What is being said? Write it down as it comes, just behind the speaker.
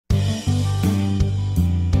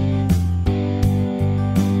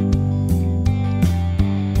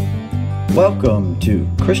Welcome to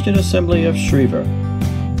Christian Assembly of Schriever,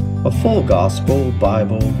 a full gospel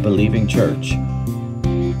Bible believing church.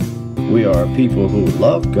 We are a people who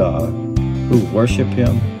love God, who worship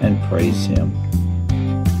Him and praise Him.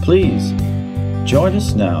 Please join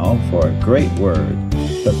us now for a great word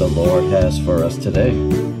that the Lord has for us today.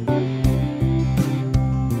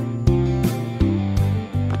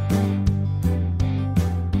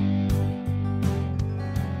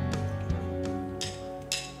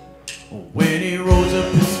 When he rolls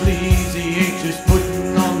up his sleeves, he ain't just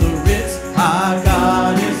putting on the Ritz. Our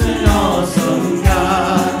God is an awesome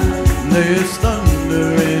God. There's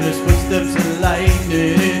thunder in his footsteps and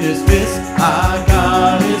lightning in his fist. Our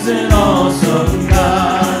God is an awesome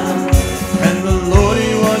God. And the Lord,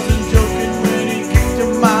 he wasn't joking when he kicked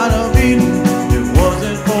him out of Eden. It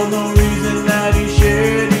wasn't for no reason that he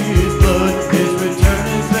shed his blood. His return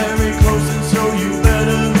is very close, and so you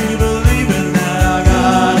better be believing that our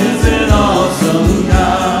God is an awesome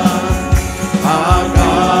God. Our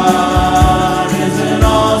God is an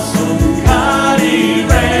awesome God. He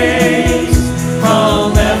reigns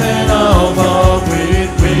from heaven above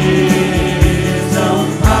with wisdom,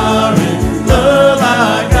 power, and love.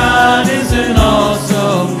 Our God is an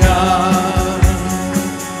awesome God.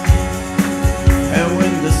 And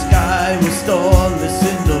when the sky was starless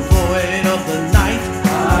in the void of the night,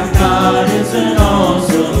 our God is an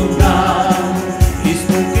awesome God. He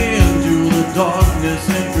spoke into the darkness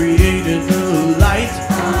and created the light.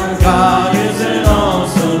 Our God is an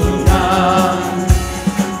awesome God.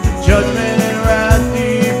 The judgment and wrath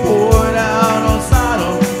he poured out on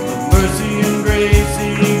Sodom, the mercy and grace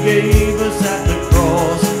he gave us at the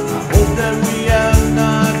cross. I hope that we have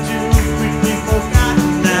not too quickly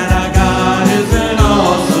forgotten that our God is an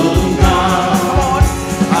awesome God.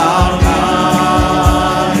 Our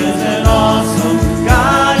God is an awesome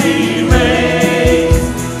God. He reigns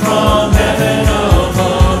from heaven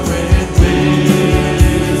above with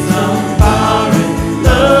wisdom, power, and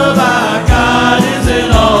love. Our God is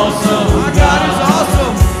an awesome God.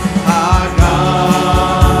 Our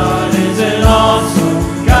God is an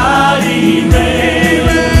awesome God. He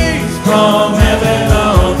reigns from heaven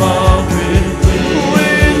above with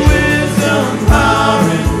wisdom, power,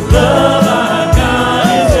 and love. Our God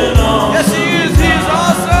is an awesome. Yes, He is. He is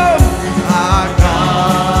awesome. Our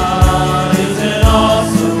God is an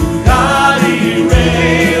awesome God. He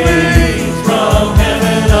reigns from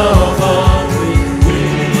heaven above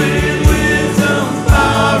with wisdom,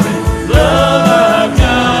 power, and love. Our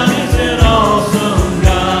God is an awesome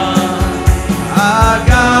God. Our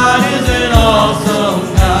God is an awesome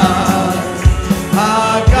God.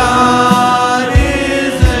 Our God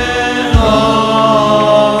is an awesome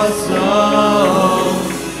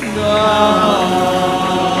God.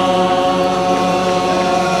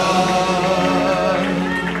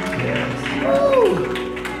 Woo!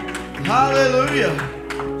 Hallelujah.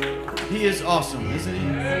 He is awesome, isn't he?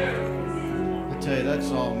 I tell you, that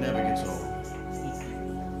song never gets old.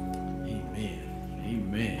 Amen.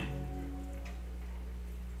 Amen.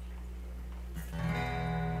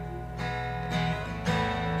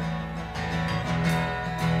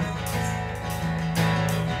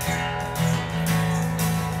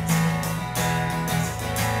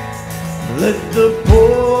 Let the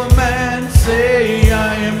poor man say,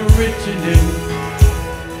 I am rich in him.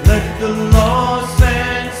 Let the lost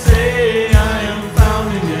man say, I am found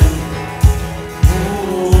in him.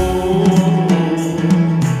 Oh,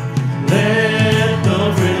 let the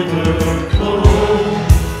river flow.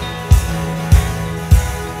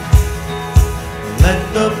 Let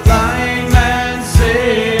the blind man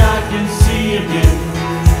say, I can see again.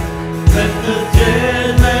 Let the dead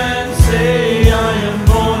man say, I am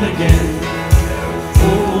born again.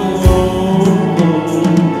 Oh,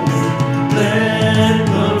 let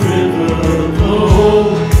the river flow.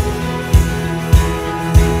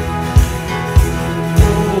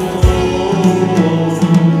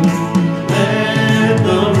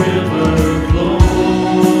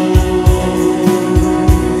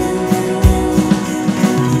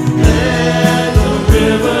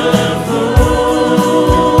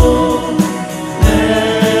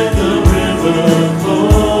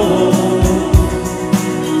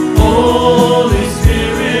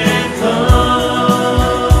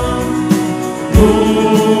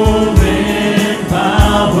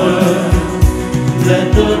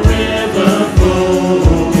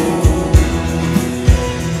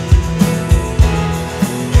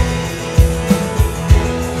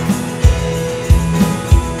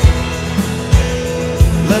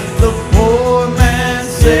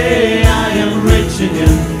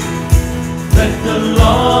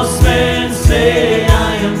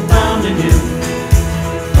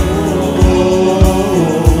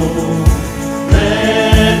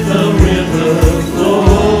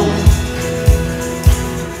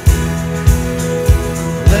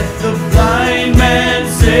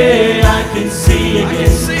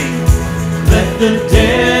 the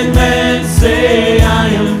dead man say, I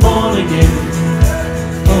am born again.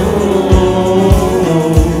 Oh,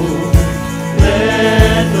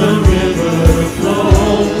 let the river flow.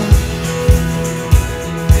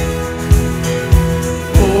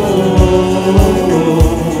 Oh,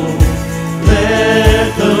 let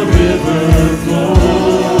the river flow.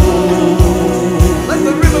 Let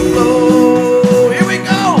the river flow. Here we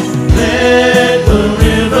go. Let the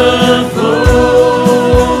river flow.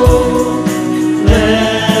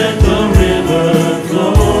 Let the river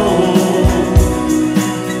flow.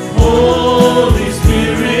 Holy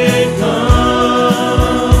Spirit, come.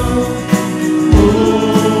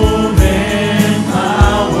 Move in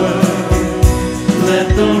power. Let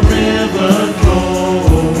the river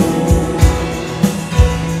flow.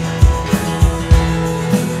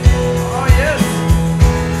 Oh yes.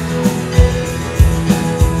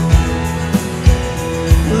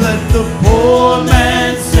 Let the poor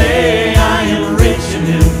man say, I am rich in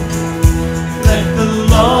him. Let the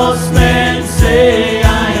lost man say, I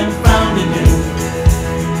am found in him.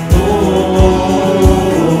 Oh,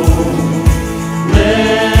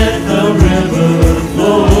 let the river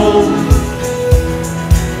flow.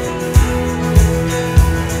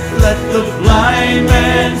 Let the blind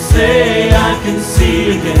man say, I can see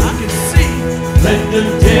again. I can see. Let the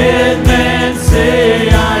dead man say,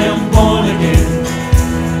 I am born again.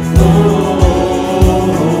 Oh,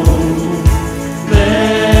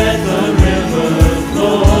 let the river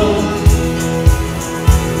flow.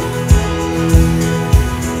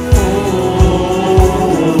 Oh,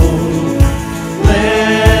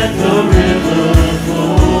 let the river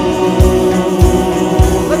flow.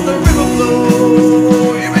 Let the river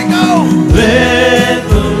flow. Here we go. Let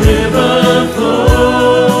the river flow.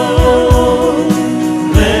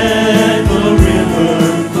 Let the river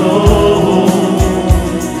flow.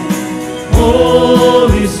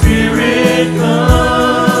 Holy Spirit,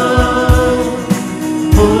 come.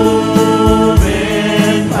 Move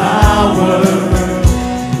in power.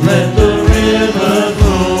 Let the river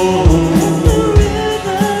flow.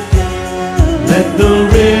 Let the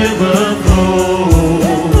river flow.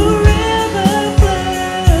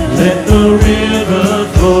 Let the river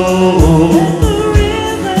flow.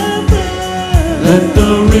 Let the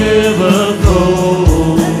river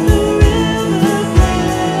flow.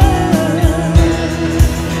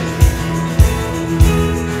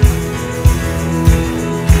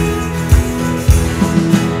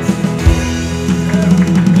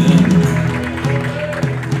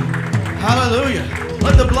 Hallelujah.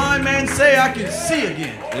 Let the blind man say, I can see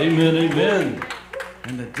again. Amen, amen.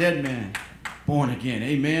 And the dead man born again.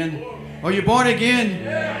 Amen. Are you born again?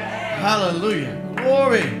 Hallelujah.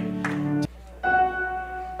 Glory.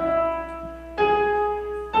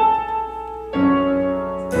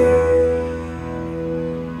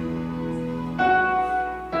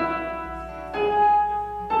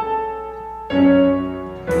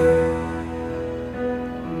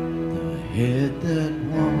 The head that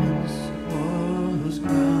once was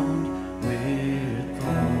crowned with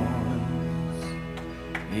thorns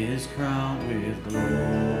is crowned with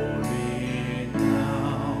glory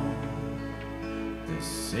now. The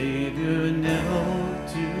Savior knelt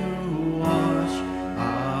to wash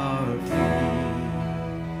our feet.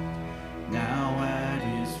 Now at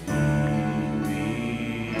his feet we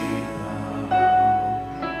bow.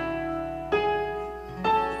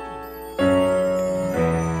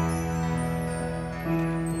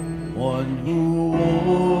 One who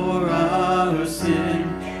wore our sin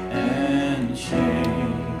and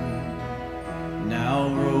shame, now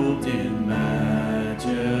robed in majesty,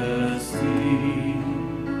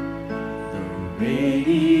 the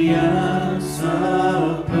radiance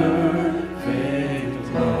of perfect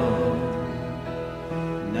love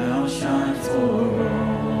now shines for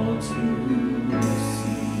all to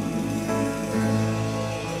see.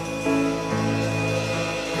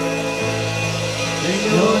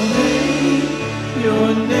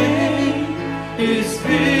 Your name is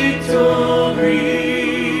victory.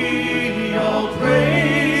 All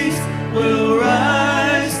praise will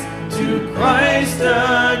rise to Christ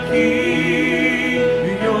the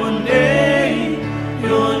King. Your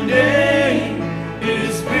name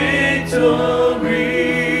is victory.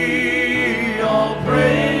 All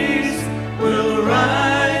praise will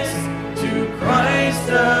rise to Christ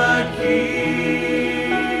the King.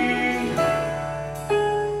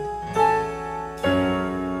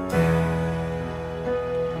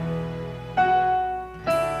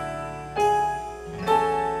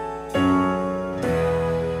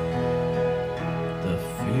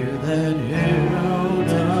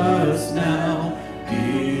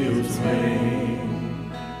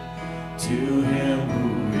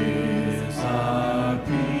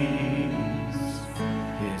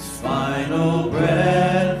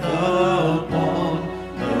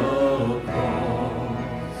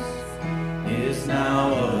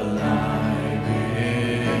 now alive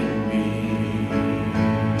in me.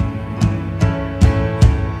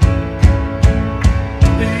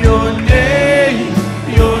 Your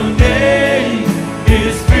name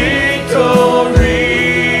is victory.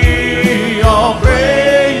 All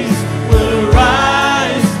praise will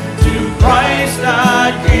rise to Christ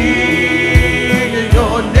our King.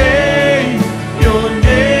 Your name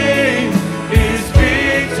is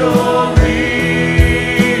victory.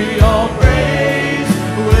 All praise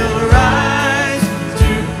will rise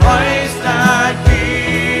to Christ our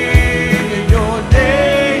King. Your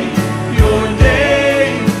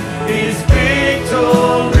name is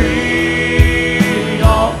victory.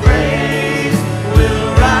 All praise will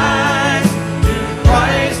rise to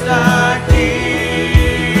Christ our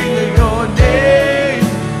King. Your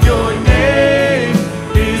name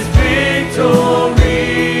is victory.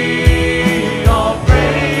 All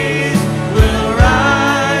praise will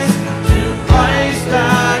rise to Christ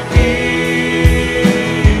our King.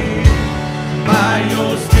 By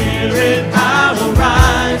your Spirit I will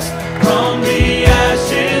rise from the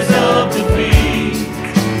ashes of defeat.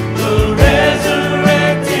 The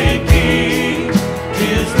resurrected King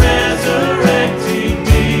is resurrecting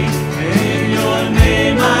me. In your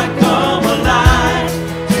name I come alive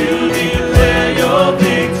to declare your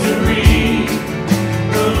victory.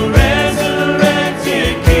 The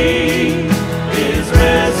resurrected King is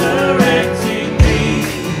resurrecting me.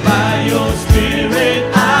 By your Spirit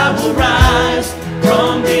I will rise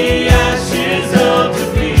from the ashes of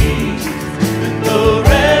defeat. The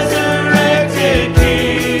resurrected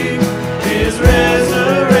King is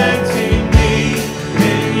resurrecting me.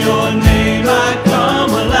 In your name I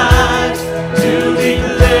come alive to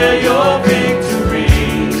declare your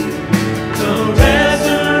victory. The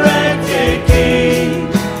resurrected King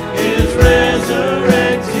is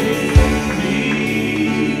resurrecting me.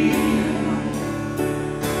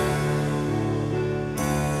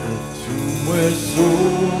 The tomb where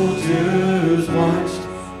soldiers watched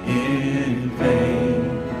in vain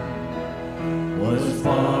was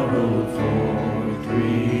borrowed for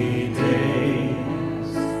 3 days.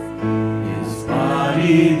 His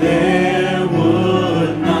body there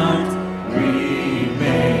would not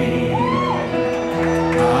remain.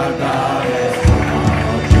 Our God has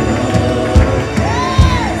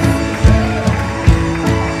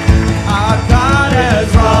our God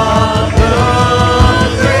has robbed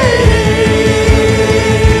the grave.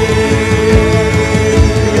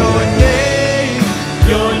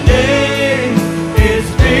 Your name is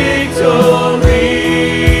victory.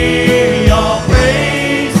 All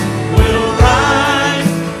praise will rise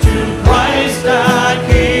to Christ our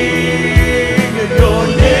King. Your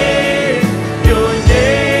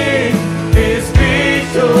name is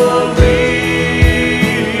victory.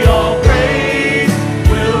 All praise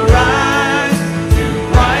will rise to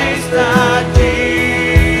Christ our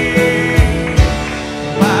King.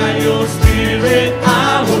 By your Spirit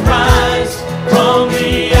I will rise from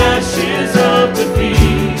the ashes of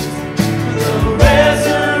defeat. The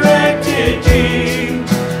resurrected King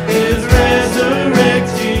is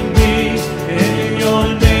resurrecting me. In your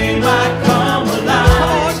name I come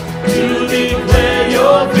alive to declare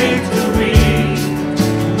your victory.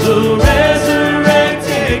 The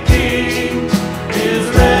resurrected King is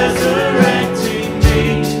resurrecting me.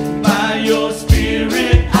 By your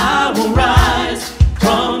Spirit I will rise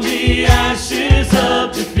from the ashes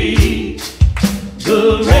of defeat.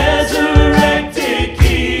 The resurrected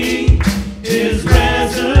King is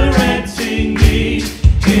resurrecting me.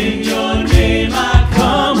 In your name I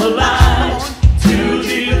come alive to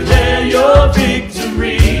declare your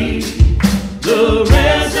victory. The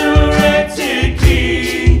resurrected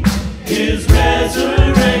King is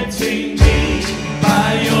resurrecting me.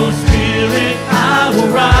 By your Spirit I will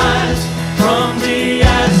rise from the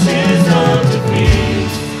ashes of defeat.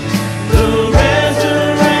 The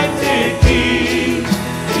resurrected King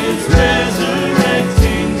is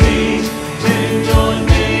resurrecting me. In your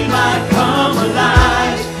name I come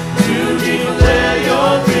alive to declare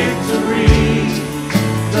your victory.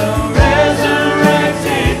 The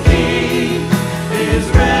resurrected King is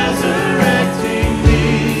resurrecting me.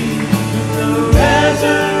 The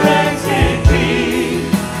resurrected King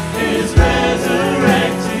is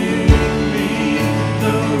resurrecting me.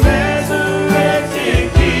 The resurrected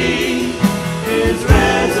King is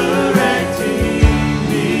resurrecting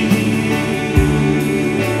me.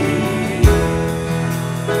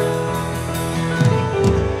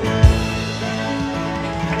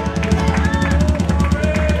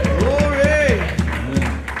 Glory!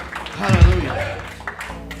 Hallelujah.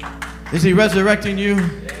 Is he resurrecting you?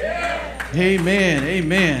 Amen.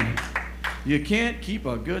 Amen. You can't keep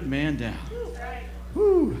a good man down.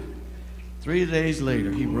 Whew. 3 days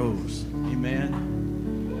later, he rose.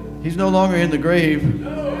 Amen. He's no longer in the grave.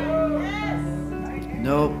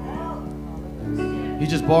 Nope. He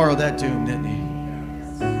just borrowed that tomb, didn't he?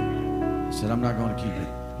 He said, I'm not going to keep it.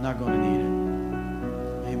 I'm not going to need it.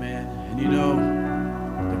 Amen. And you know,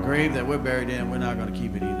 the grave that we're buried in, we're not going to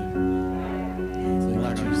keep it either. We're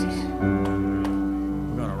not going to keep it.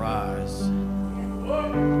 We're going to rise. We're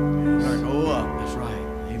going to go up. That's right.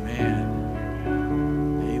 Amen.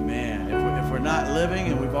 Amen. If we're not living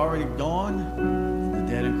and we've already gone, the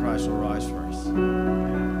dead in Christ will rise first.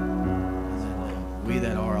 We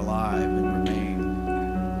that are alive and remain,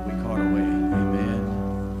 we caught away. Amen.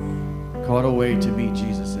 Caught away to meet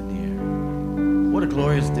Jesus in the air. What a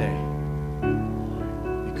glorious day.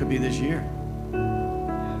 It could be this year.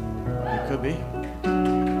 It could be.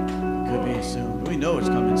 It could be soon. We know it's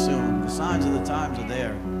coming soon. The signs of the times are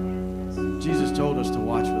there. Jesus told us to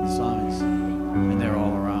watch for the signs, and they're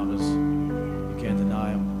all around us. You can't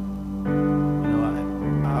deny them. You know,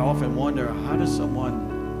 I often wonder, how does someone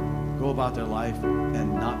go about their life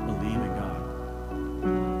and not believe in God?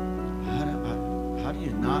 How do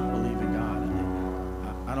you not believe in God?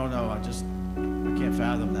 I don't know. I can't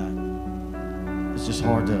fathom that. It's just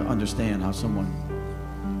hard to understand how someone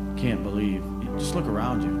can't believe. You just look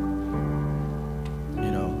around you.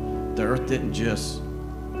 You know, the earth didn't just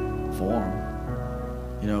form.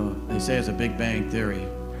 You know, they say it's a Big Bang theory.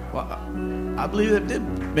 Well, I believe it did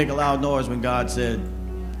make a loud noise when God said,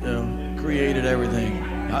 you know, created everything.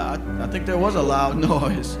 I think there was a loud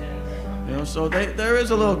noise. You know, so there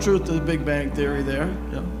is a little truth to the Big Bang theory there.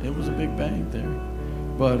 You know, it was a Big Bang theory.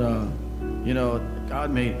 But, you know,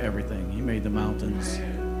 God made everything. He made the mountains.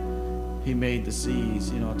 He made the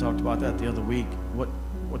seas. You know, I talked about that the other week. What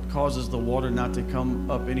causes the water not to come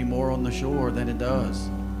up any more on the shore than it does?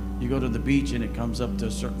 You go to the beach and it comes up to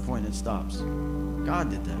a certain point and it stops. God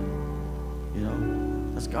did that. You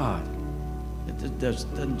know, that's God. It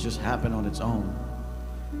doesn't just happen on its own.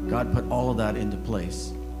 God put all of that into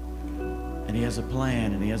place. And he has a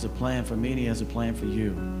plan, and he has a plan for me, and he has a plan for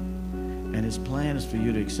you. And his plan is for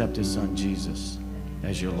you to accept his son Jesus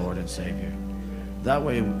as your Lord and Savior. That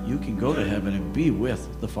way you can go to heaven and be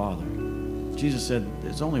with the Father. Jesus said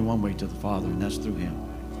there's only one way to the Father, and that's through him.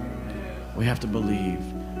 We have to believe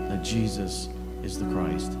that Jesus is the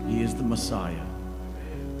Christ. He is the Messiah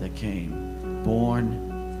that came, born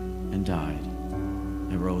and died,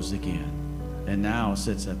 and rose again, and now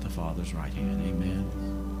sits at the Father's right hand. Amen.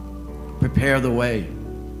 Prepare the way.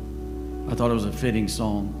 I thought it was a fitting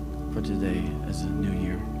song for today as the new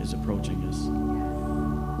year is approaching us.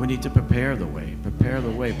 We need to prepare the way. Prepare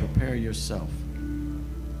the way. Prepare yourself,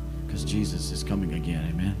 because Jesus is coming again.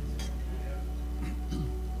 Amen.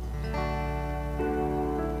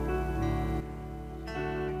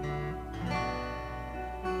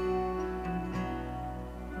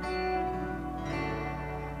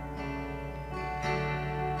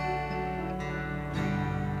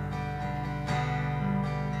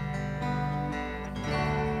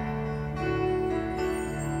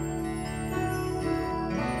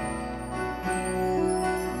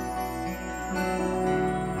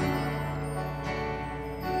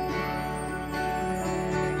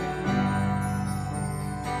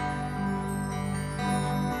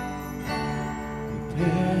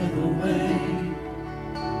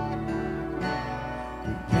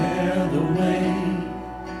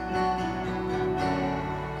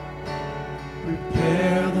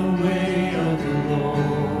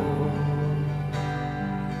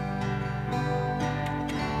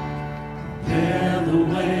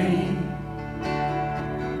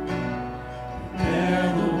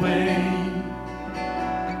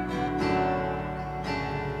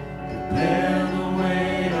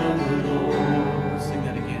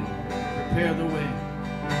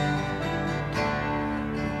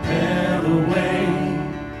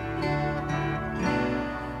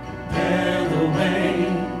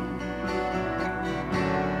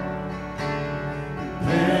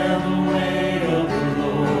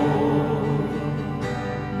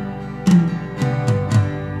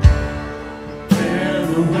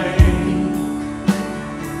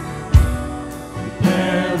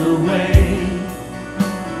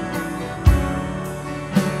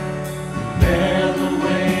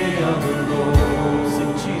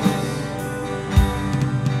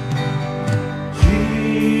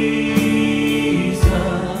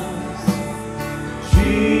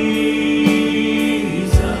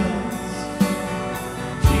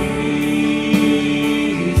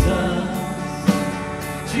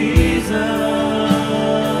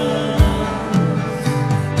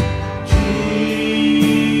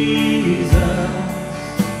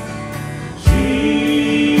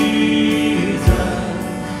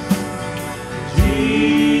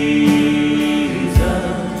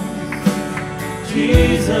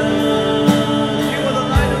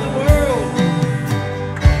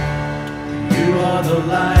 are the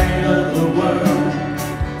light of the world.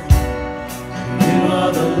 You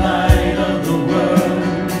are the light of the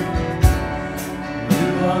world. You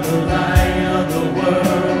are the light of the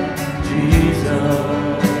world,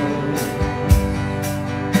 Jesus.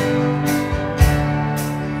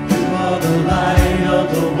 You are the light of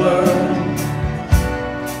the world.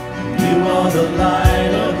 You are the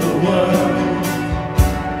light of the world.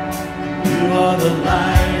 You are the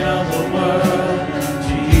light of the world,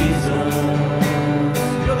 Jesus.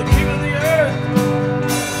 You're the King of the earth.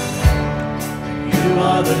 You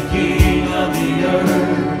are the King of the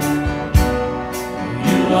earth.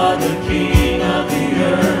 You are the King of the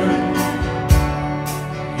earth.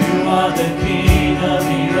 You are the King of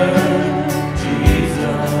the earth,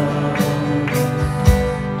 Jesus.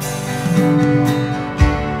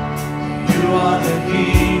 You are the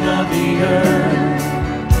King of the earth.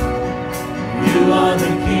 You are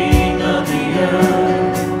the King of the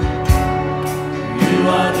earth. You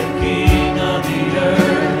are the King of the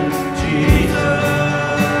earth, Jesus.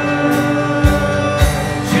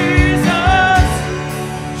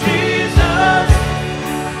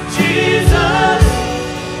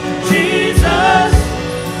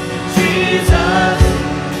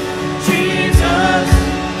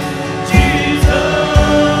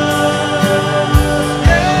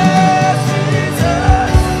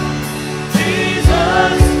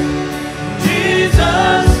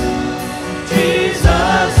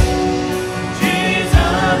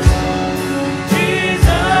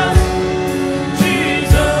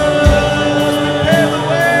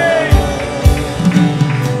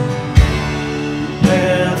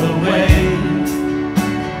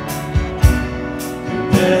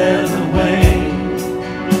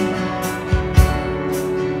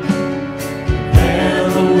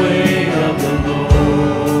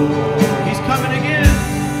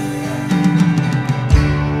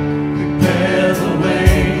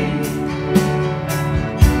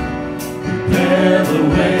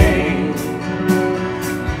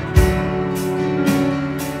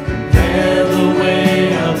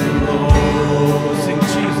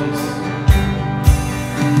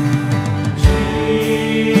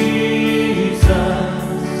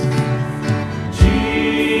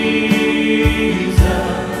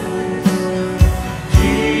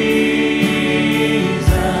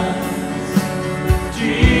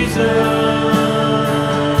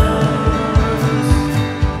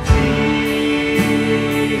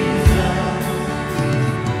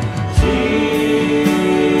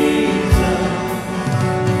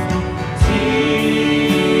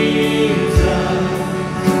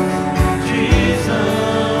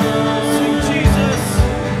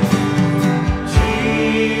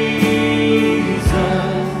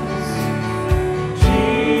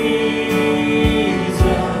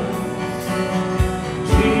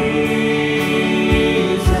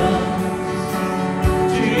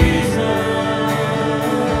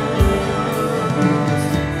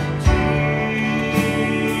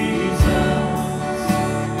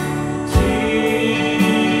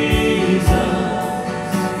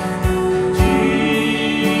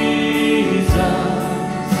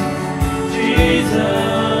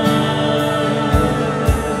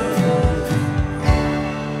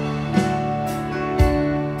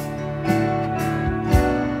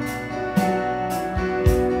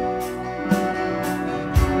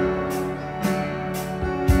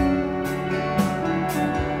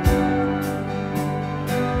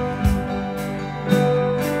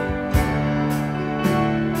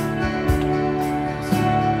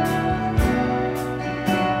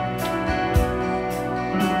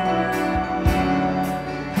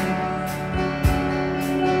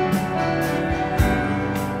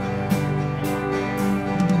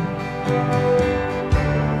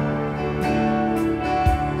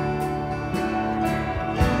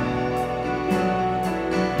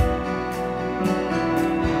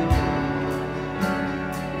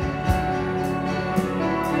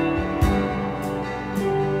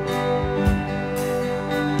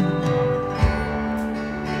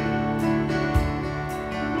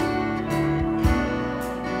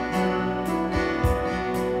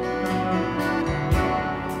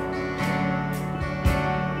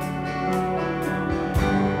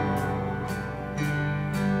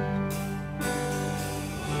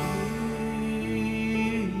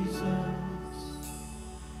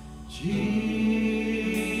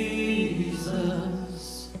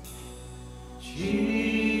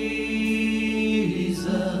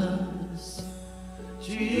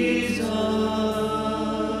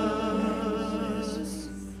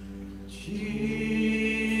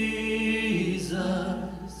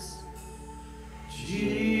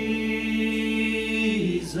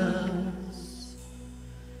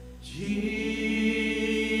 Jesus,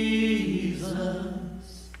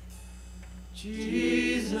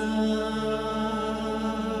 Jesus.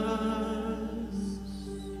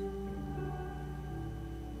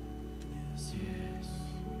 Yes, yes.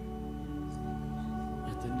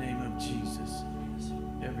 At the name of Jesus,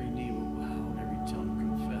 every knee will bow and every tongue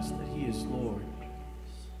confess that He is Lord,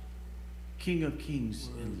 King of kings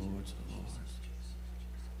and Lords of lords.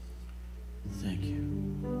 Thank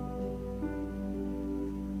you.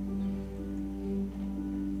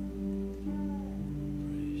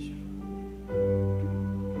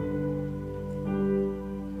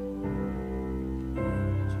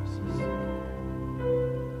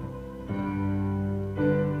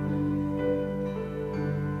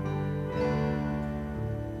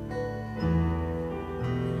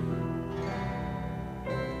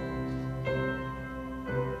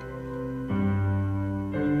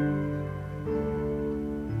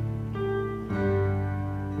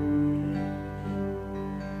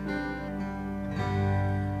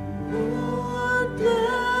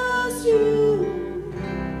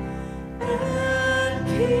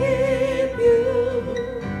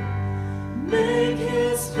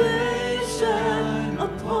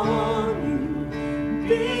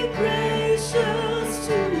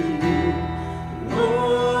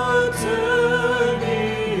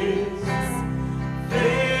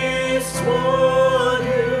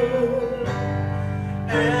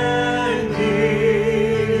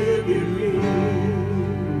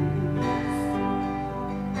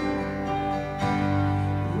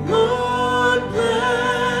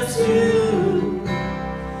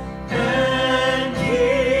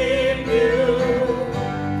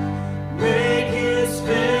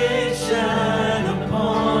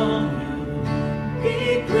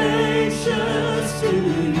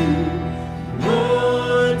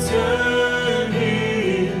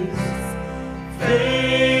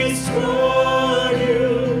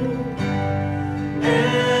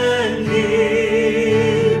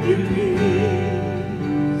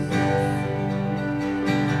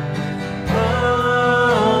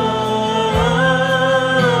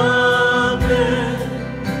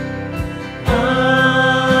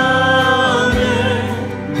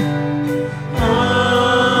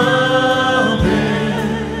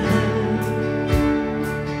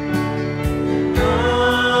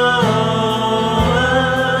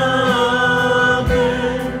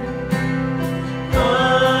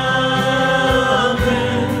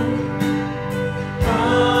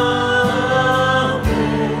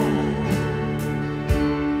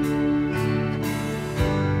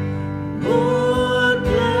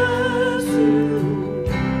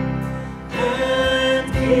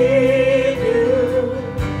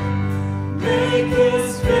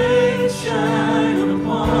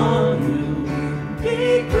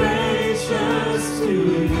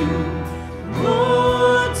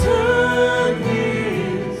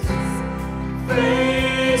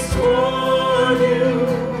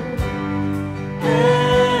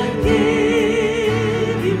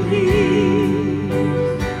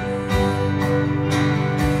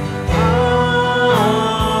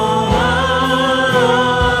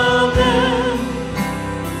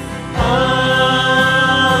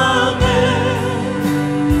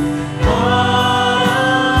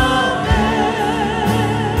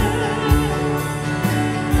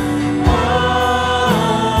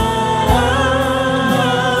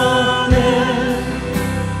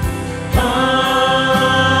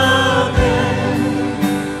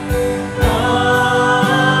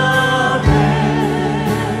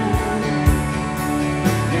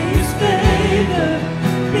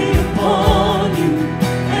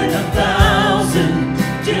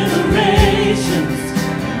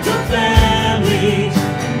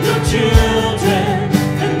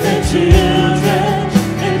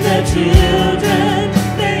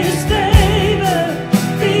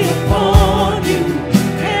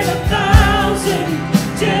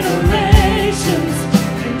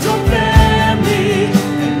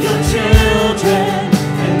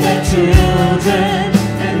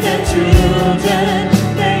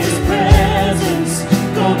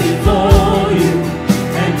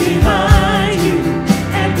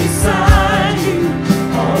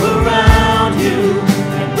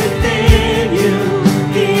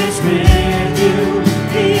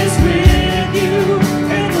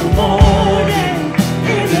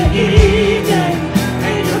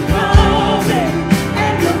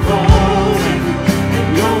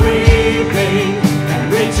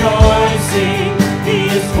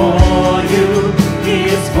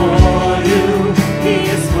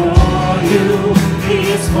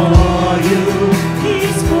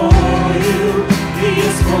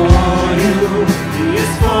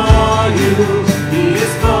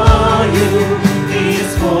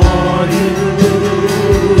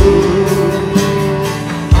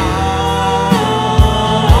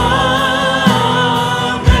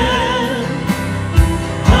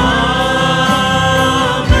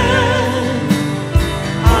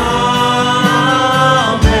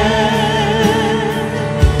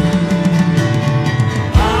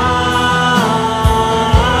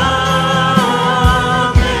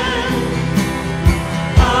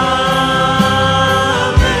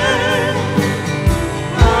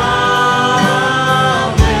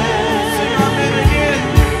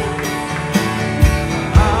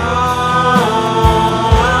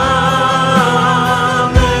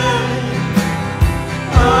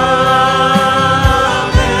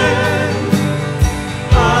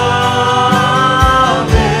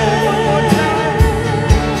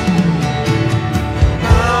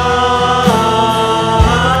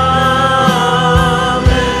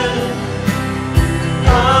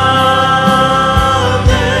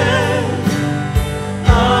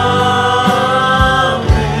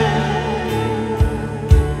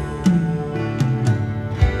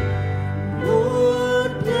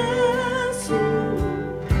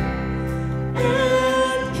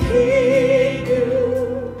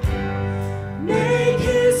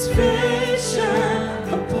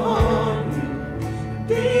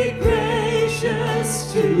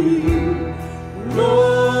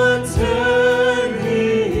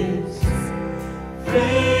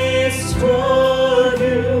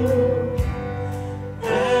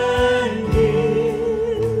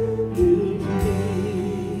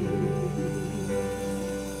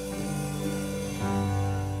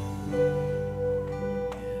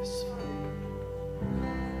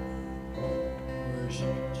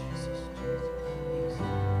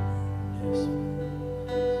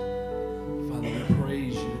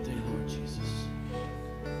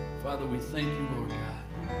 Father, we thank you, Lord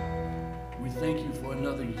God. We thank you for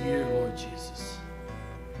another year, Lord Jesus.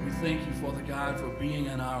 We thank you, Father God, for being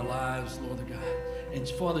in our lives, Lord God. And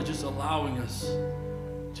Father, just allowing us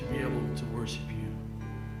to be able to worship you.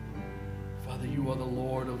 Father, you are the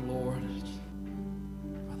Lord of Lords.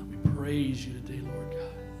 Father, we praise you today, Lord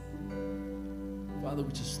God. Father,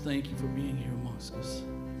 we just thank you for being here amongst us.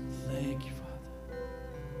 Thank you, Father.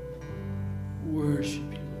 Worship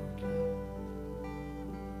you, Lord God.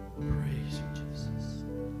 Praise you, Jesus.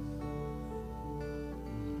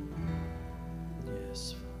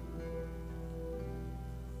 Yes, Father.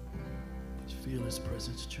 Let's feel his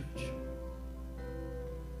presence, church.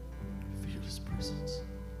 Feel his presence.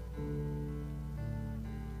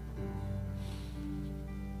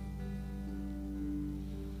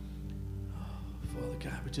 Father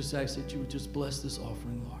God, we just ask that you would just bless this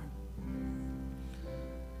offering, Lord.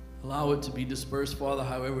 Allow it to be dispersed, Father,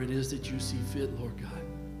 however it is that you see fit, Lord God.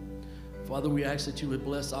 Father, we ask that you would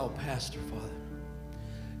bless our pastor, Father.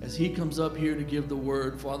 As he comes up here to give the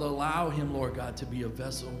word, Father, allow him, Lord God, to be a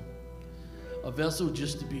vessel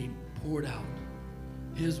just to be poured out.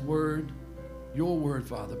 His word, your word,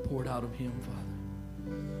 Father, poured out of him,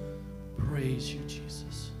 Father. Praise you,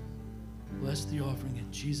 Jesus. Bless the offering in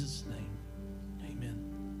Jesus' name.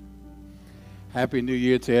 Amen. Happy New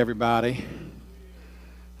Year to everybody.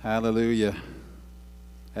 Hallelujah.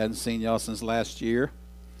 Hadn't seen y'all since last year.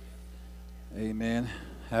 Amen.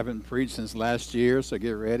 Haven't preached since last year, so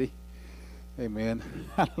get ready. Amen.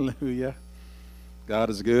 Hallelujah. God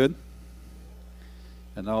is good.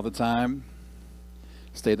 And all the time.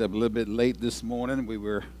 Stayed up a little bit late this morning. We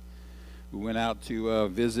went out to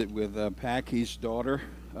visit with Packy's daughter,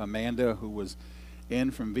 Amanda, who was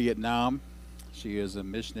in from Vietnam. She is a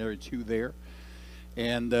missionary too there.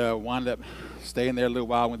 And wound up staying there a little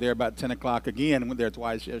while. Went there about 10 o'clock again. Went there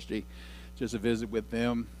twice yesterday just to visit with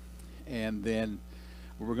them. And then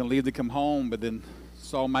we were going to leave to come home, but then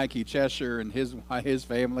saw Mikey Cheshire and his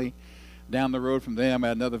family down the road from them. I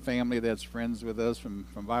had another family that's friends with us from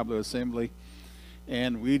Bible Assembly.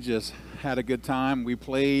 And we just had a good time. We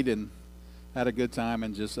played and had a good time.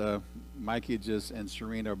 And just Mikey and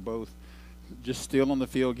Serena are both just still on the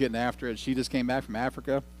field getting after it. She just came back from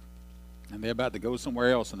Africa. And they're about to go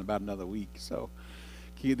somewhere else in about another week. So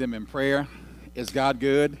keep them in prayer. Is God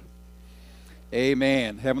good?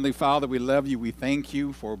 Amen. Heavenly Father, we love you. We thank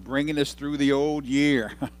you for bringing us through the old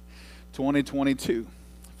year, 2022.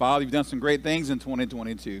 Father, you've done some great things in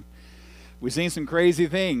 2022. We've seen some crazy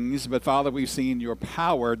things, but Father, we've seen your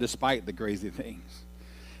power despite the crazy things.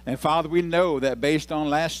 And Father, we know that based on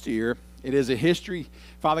last year, it is a history.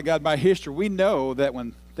 Father God, by history, we know that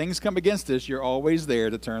when things come against us, you're always there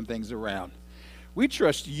to turn things around. We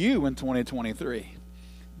trust you in 2023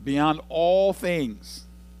 beyond all things.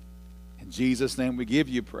 In Jesus' name, we give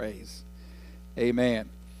you praise. Amen.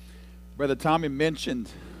 Brother Tommy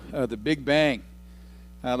mentioned the Big Bang.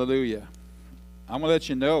 Hallelujah. I'm going to let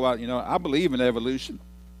you know, I believe in evolution.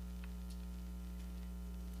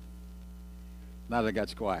 Now that I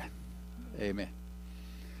got you quiet. Amen.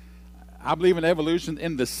 I believe in evolution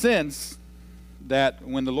in the sense that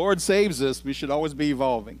when the Lord saves us, we should always be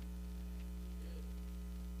evolving.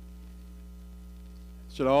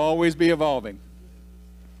 Should always be evolving.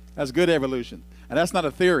 That's good evolution. And that's not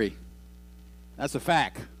a theory. That's a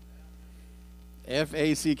fact.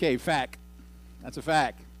 F-A-C-K, fact. That's a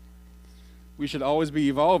fact. We should always be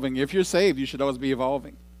evolving. If you're saved, you should always be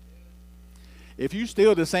evolving. If you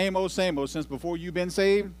still the same old since before you've been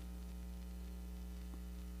saved,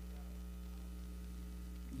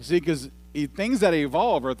 you see, because things that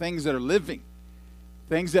evolve are things that are living.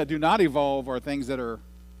 Things that do not evolve are things that are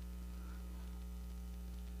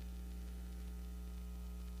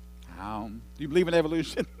do you believe in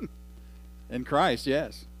evolution? In Christ,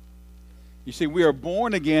 yes. You see, we are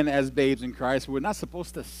born again as babes in Christ. We're not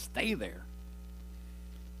supposed to stay there.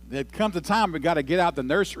 There comes a time we've got to get out the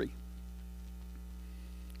nursery.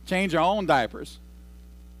 Change our own diapers.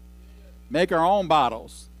 Make our own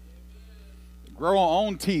bottles. Grow our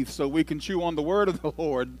own teeth so we can chew on the word of the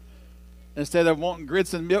Lord instead of wanting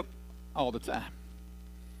grits and milk all the time.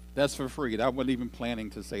 That's for free. I wasn't even planning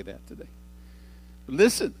to say that today. But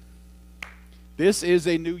listen, this is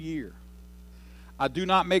a new year. I do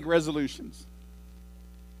not make resolutions.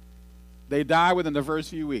 They die within the first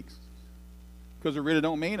few weeks because we really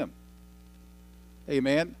don't mean them.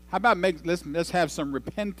 Amen. How about let's have some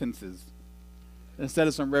repentances instead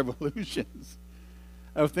of some revolutions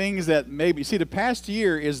of things that maybe, see, the past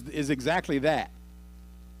year is exactly that.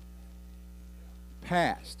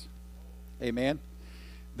 Past. Amen.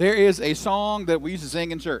 There is a song that we used to sing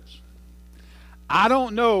in church. I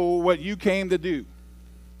don't know what you came to do,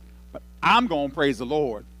 I'm going to praise the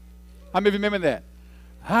Lord. How many of you remember that?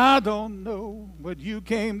 I don't know what you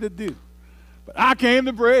came to do, but I came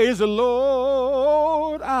to praise the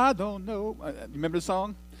Lord. I don't know. You remember the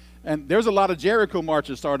song? And there's a lot of Jericho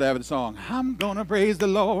marchers started having the song. I'm going to praise the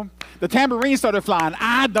Lord. The tambourine started flying.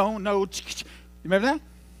 I don't know. You remember that?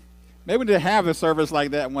 Maybe we need to have a service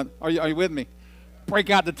like that one. Are you with me?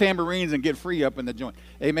 Break out the tambourines and get free up in the joint.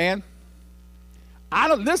 Amen.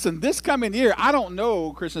 Listen, this coming year, I don't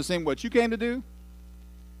know, Christian Sing, what you came to do.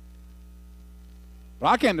 But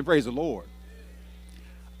I came to praise the Lord.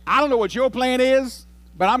 I don't know what your plan is,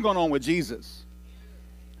 but I'm going on with Jesus.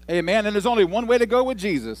 Amen. And there's only one way to go with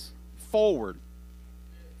Jesus, forward.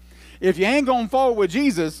 If you ain't going forward with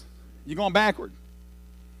Jesus, you're going backward.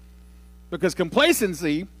 Because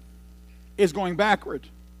complacency is going backward.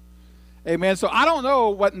 Amen. So I don't know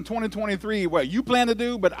what in 2023, what you plan to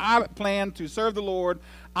do, but I plan to serve the Lord.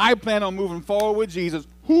 I plan on moving forward with Jesus.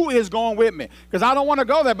 Who is going with me? Because I don't want to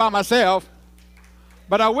go there by myself.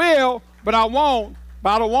 But I will, but I won't, but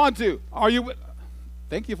I don't want to. Are you?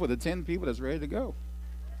 Thank you for the 10 people that's ready to go.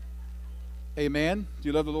 Amen. Do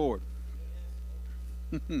you love the Lord?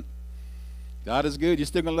 God is good. You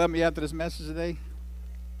still going to love me after this message today?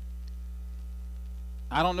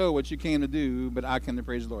 I don't know what you came to do, but I came to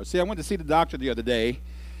praise the Lord. See, I went to see the doctor the other day,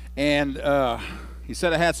 and he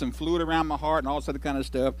said I had some fluid around my heart and all sort of kind of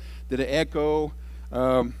stuff. Did an echo.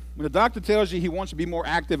 When the doctor tells you he wants you to be more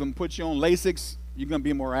active and puts you on Lasix, you're going to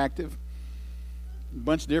be more active. A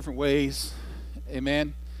bunch of different ways.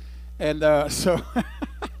 Amen. And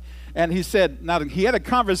and he said, now he had a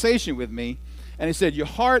conversation with me, and he said, your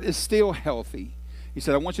heart is still healthy. He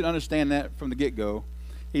said, I want you to understand that from the get-go.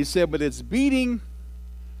 He said, but it's beating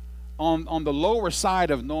on the lower side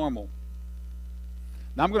of normal.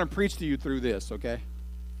 Now, I'm going to preach to you through this, okay?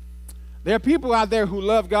 There are people out there who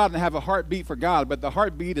love God and have a heartbeat for God, but the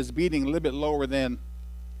heartbeat is beating a little bit lower than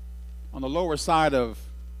on the lower side of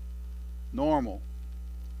normal.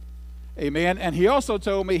 Amen. And he also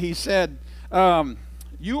told me, he said,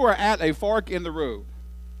 you are at a fork in the road.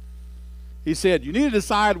 He said, you need to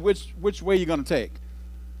decide which way you're going to take.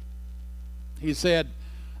 He said,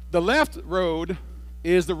 the left road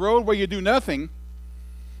is the road where you do nothing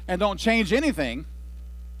and don't change anything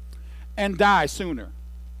and die sooner.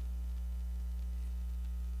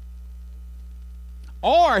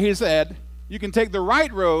 Or, he said, you can take the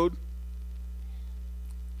right road,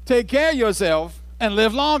 take care of yourself, and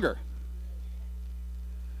live longer.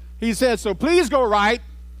 He said, so please go right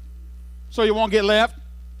so you won't get left.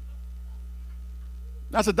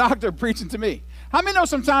 That's a doctor preaching to me. How many know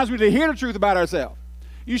sometimes we need to hear the truth about ourselves?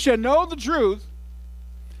 You should know the truth,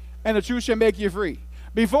 and the truth shall make you free.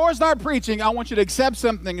 Before I start preaching, I want you to accept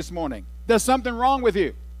something this morning. There's something wrong with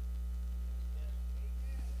you.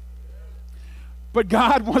 But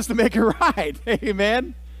God wants to make it right.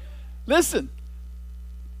 Amen. Listen.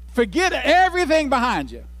 Forget everything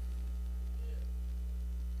behind you.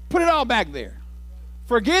 Put it all back there.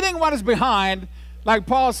 Forgetting what is behind, like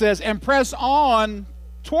Paul says, and press on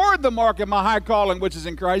toward the mark of my high calling, which is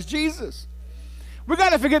in Christ Jesus. We got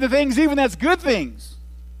to forget the things, even that's good things.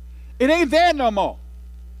 It ain't there no more.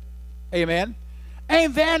 Amen.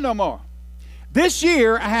 Ain't there no more. This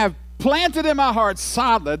year, I have planted in my heart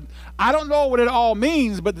solid. I don't know what it all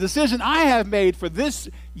means, but the decision I have made for this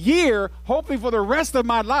year, hopefully for the rest of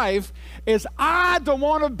my life, is I don't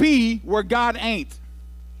want to be where God ain't.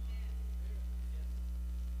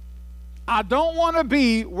 I don't want to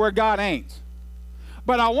be where God ain't,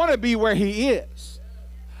 but I want to be where He is.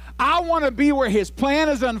 I want to be where His plan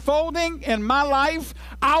is unfolding in my life.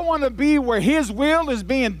 I want to be where His will is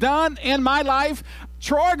being done in my life.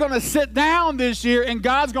 Troy's going to sit down this year, and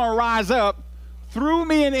God's going to rise up through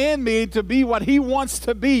me and in me to be what He wants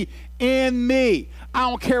to be in me. I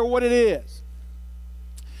don't care what it is.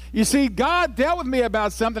 You see, God dealt with me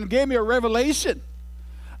about something, gave me a revelation.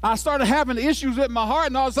 I started having issues with my heart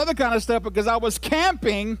and all this other kind of stuff because I was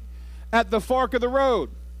camping at the fork of the road.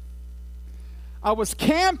 I was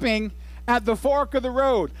camping at the fork of the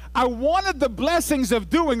road. I wanted the blessings of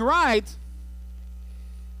doing right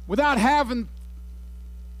without having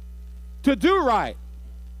to do right.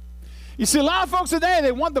 You see, a lot of folks today,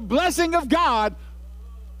 they want the blessing of God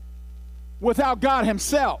without God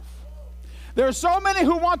Himself. There are so many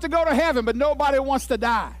who want to go to heaven, but nobody wants to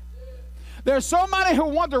die. There are so many who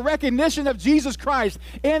want the recognition of Jesus Christ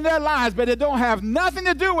in their lives, but it don't have nothing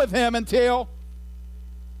to do with Him until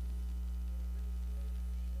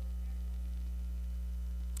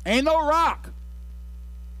ain't no rock.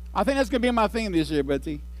 I think that's going to be my theme this year,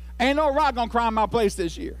 Betsy. Ain't no rock going to cry in my place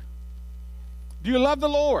this year. Do you love the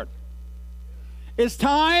Lord? It's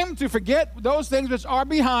time to forget those things which are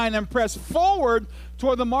behind and press forward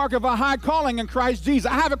toward the mark of a high calling in Christ Jesus.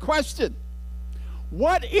 I have a question.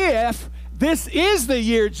 What if this is the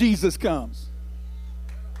year Jesus comes?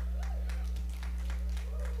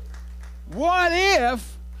 What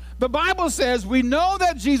if the Bible says we know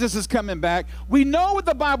that Jesus is coming back? We know what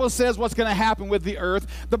the Bible says what's going to happen with the earth.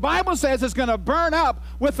 The Bible says it's going to burn up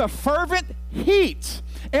with a fervent heat.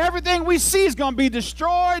 Everything we see is going to be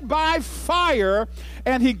destroyed by fire.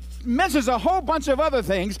 And he mentions a whole bunch of other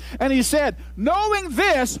things. And he said, knowing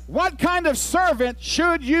this, what kind of servant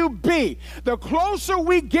should you be? The closer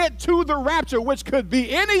we get to the rapture, which could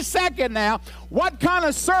be any second now, what kind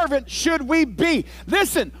of servant should we be?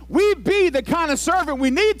 Listen, we be the kind of servant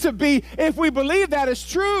we need to be if we believe that is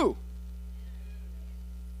true.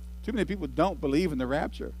 Too many people don't believe in the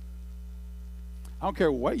rapture. I don't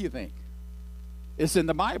care what you think. It's in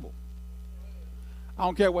the Bible. I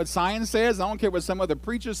don't care what science says. I don't care what some other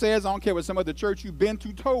preacher says. I don't care what some other church you've been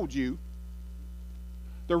to told you.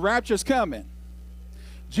 The rapture's coming.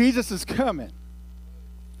 Jesus is coming.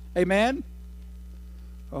 Amen?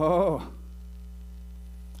 Oh.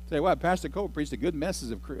 Tell you what, Pastor Cole preached a good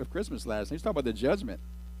message of Christmas last night. He's talking about the judgment.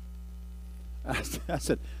 I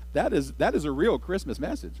said, that is a real Christmas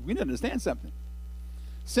message. We need to understand something.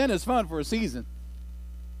 Sin is fun for a season.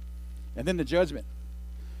 And then the judgment.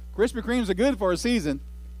 Krispy Kremes are good for a season.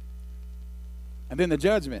 And then the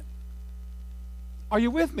judgment. Are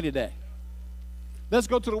you with me today? Let's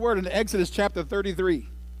go to the word in Exodus chapter 33.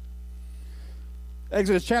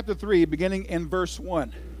 Exodus chapter 3, beginning in verse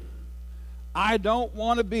 1. I don't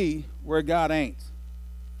want to be where God ain't.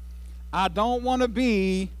 I don't want to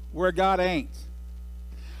be where God ain't.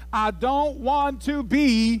 I don't want to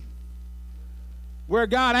be where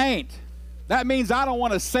God ain't. That means I don't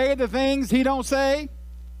want to say the things he don't say.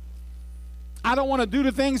 I don't want to do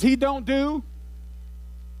the things he don't do.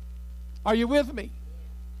 Are you with me?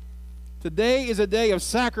 Today is a day of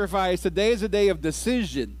sacrifice. Today is a day of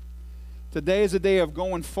decision. Today is a day of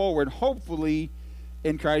going forward, hopefully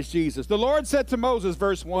in Christ Jesus. The Lord said to Moses,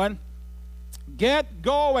 verse 1, get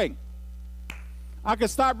going. I could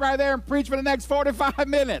stop right there and preach for the next 45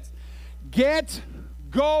 minutes. Get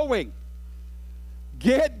going.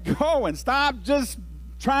 Get going. Stop just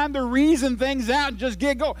trying to reason things out and just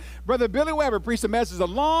get going. Brother Billy Weber preached a message a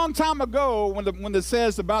long time ago when it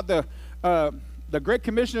says about the Great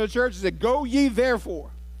Commission of the church. He said, go ye therefore.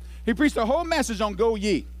 He preached a whole message on go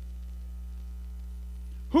ye.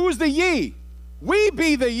 Who's the ye? We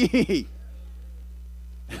be the ye.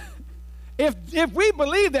 If we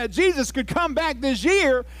believe that Jesus could come back this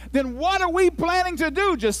year, then what are we planning to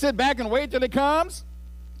do? Just sit back and wait till it comes?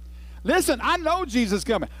 Listen, I know Jesus is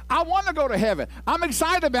coming. I want to go to heaven. I'm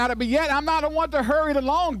excited about it, but yet I'm not the one to hurry it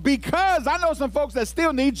along because I know some folks that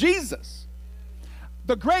still need Jesus.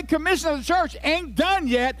 The Great Commission of the church ain't done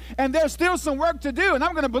yet, and there's still some work to do, and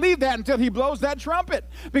I'm going to believe that until he blows that trumpet,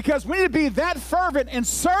 because we need to be that fervent in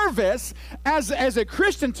service as a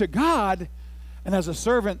Christian to God and as a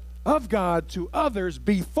servant of God to others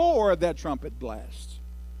before that trumpet blasts.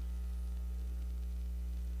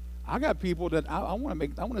 I got people that I want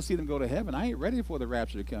to see them go to heaven. I ain't ready for the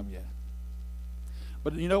rapture to come yet.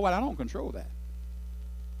 But you know what? I don't control that.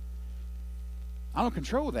 I don't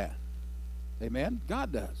control that. Amen?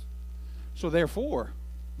 God does. So therefore,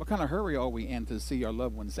 what kind of hurry are we in to see our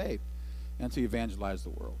loved ones saved and to evangelize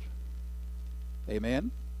the world?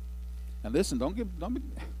 Amen? And listen, don't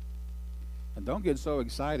get so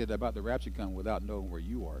excited about the rapture coming without knowing where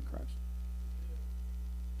you are in Christ.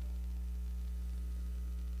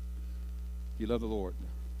 You love the Lord.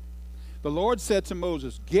 The Lord said to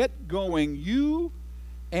Moses, get going, you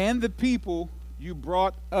and the people you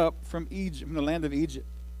brought up from Egypt, from the land of Egypt.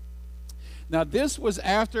 Now this was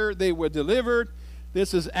after they were delivered.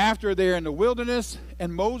 This is after they're in the wilderness,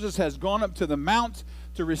 and Moses has gone up to the mount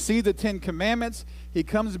to receive the 10 commandments. He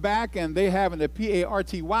comes back and they have the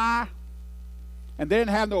P-A-R-T-Y, and they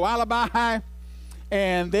didn't have no alibi,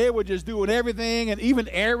 and they were just doing everything, and even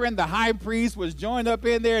Aaron, the high priest, was joined up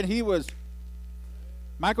in there, and he was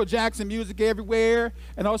Michael Jackson music everywhere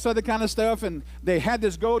and all this other kind of stuff. And they had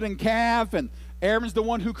this golden calf, and Aaron's the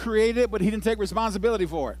one who created it, but he didn't take responsibility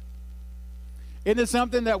for it. Isn't it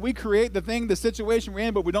something that we create the situation we're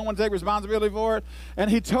in, but we don't want to take responsibility for it?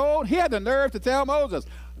 And he had the nerve to tell Moses,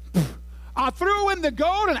 I threw in the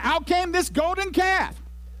gold and out came this golden calf.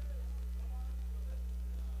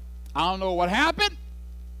 I don't know what happened.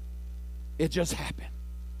 It just happened.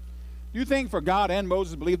 Do you think for God and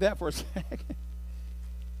Moses believed that for a second?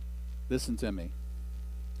 Listen to me.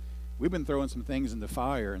 We've been throwing some things in the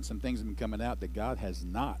fire, and some things have been coming out that God has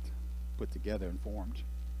not put together and formed.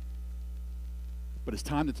 But it's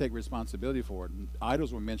time to take responsibility for it. And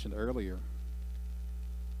idols were mentioned earlier.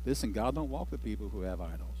 Listen, God don't walk with people who have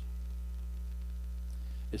idols.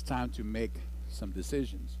 It's time to make some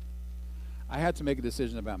decisions. I had to make a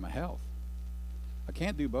decision about my health. I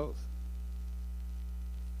can't do both.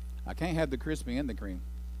 I can't have the crispy and the cream.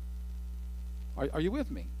 Are you with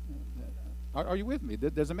me? Are you with me?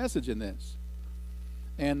 There's a message in this.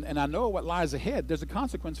 And I know what lies ahead. There's a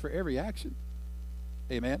consequence for every action.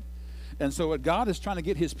 Amen. And so what God is trying to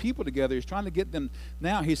get his people together, he's trying to get them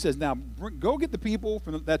now. He says, now go get the people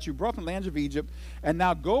that you brought from the lands of Egypt, and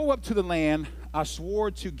now go up to the land I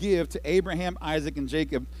swore to give to Abraham, Isaac, and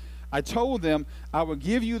Jacob. I told them I will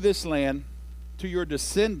give you this land to your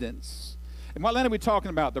descendants. And what land are we talking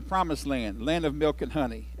about? The promised land, land of milk and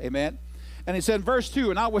honey. Amen. And he said in verse 2,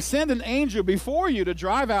 and I will send an angel before you to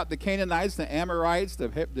drive out the Canaanites, the Amorites, the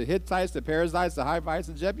Hittites, the Perizzites, the Hivites,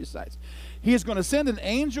 and Jebusites. He is going to send an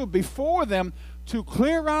angel before them to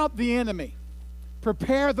clear out the enemy,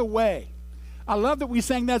 prepare the way. I love that we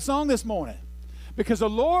sang that song this morning, because the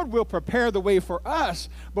Lord will prepare the way for us,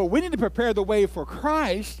 but we need to prepare the way for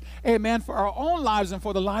Christ, amen, for our own lives and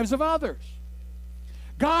for the lives of others.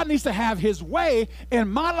 God needs to have his way in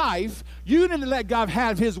my life. You need to let God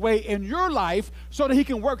have his way in your life so that he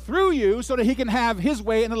can work through you, so that he can have his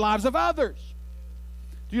way in the lives of others.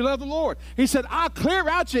 Do you love the Lord? He said, I'll clear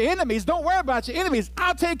out your enemies. Don't worry about your enemies.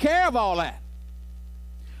 I'll take care of all that.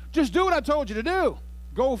 Just do what I told you to do.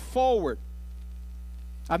 Go forward.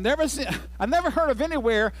 I've never heard of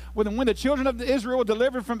anywhere when the children of Israel were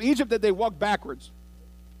delivered from Egypt that they walked backwards.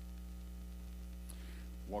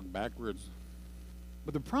 Walk backwards.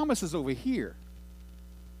 But the promise is over here.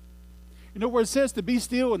 You know, where it says to be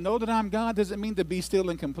still and know that I'm God, doesn't mean to be still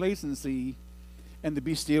in complacency and to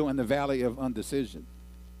be still in the valley of indecision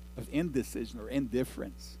or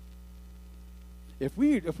indifference. If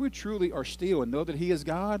we truly are still and know that he is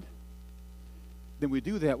God, then we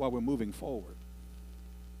do that while we're moving forward.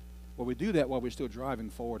 Well, we do that while we're still driving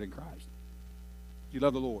forward in Christ. You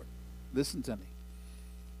love the Lord. Listen to me.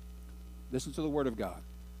 Listen to the word of God.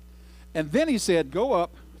 And then he said, go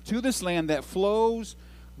up to this land that flows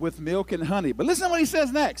with milk and honey. But listen to what he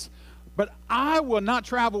says next. But I will not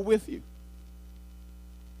travel with you.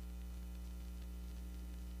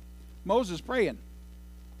 Moses praying.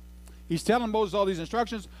 He's telling Moses all these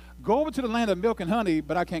instructions. Go over to the land of milk and honey,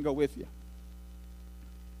 but I can't go with you.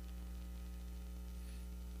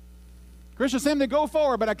 Christian Assembly, go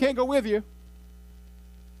forward, but I can't go with you.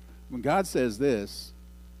 When God says this,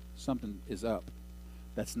 something is up.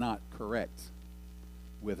 That's not correct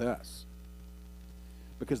with us.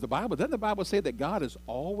 Because doesn't the Bible say that God is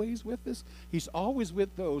always with us? He's always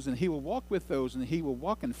with those, and he will walk with those, and he will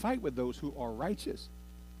walk and fight with those who are righteous.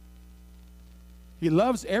 He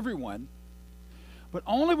loves everyone, but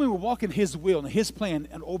only when we walk in his will and his plan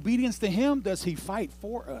and obedience to him does he fight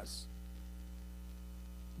for us.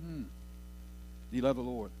 Do you love the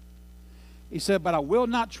Lord? He said, but I will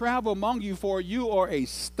not travel among you, for you are a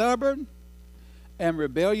stubborn and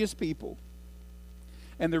rebellious people.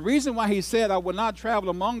 And the reason why he said I will not travel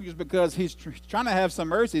among you is because he's trying to have some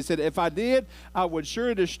mercy. He said, if I did, I would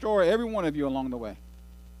surely destroy every one of you along the way.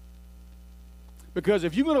 Because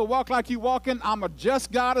if you're going to walk like you're walking, I'm a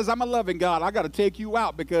just God as I'm a loving God. I got to take you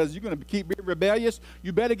out because you're going to keep being rebellious.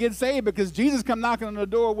 You better get saved because Jesus come knocking on the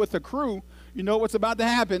door with a crew. You know what's about to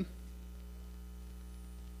happen.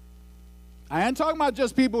 I ain't talking about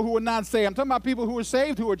just people who are not saved. I'm talking about people who are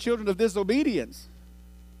saved who are children of disobedience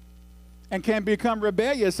and can become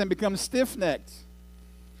rebellious and become stiff-necked.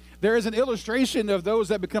 There is an illustration of those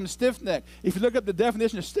that become stiff-necked. If you look up the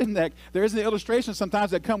definition of stiff-necked, there is an illustration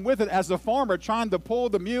sometimes that come with it as a farmer trying to pull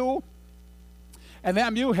the mule, and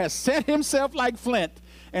that mule has set himself like flint.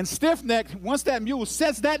 And stiff-necked, once that mule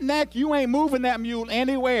sets that neck, you ain't moving that mule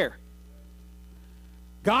anywhere.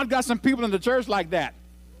 God got some people in the church like that.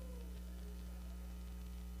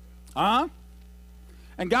 And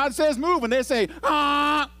God says move, and they say,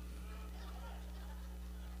 ah.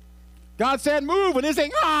 God said move, and they say,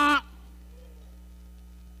 ah.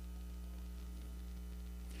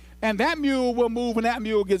 And that mule will move when that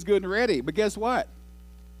mule gets good and ready. But guess what?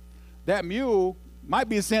 That mule might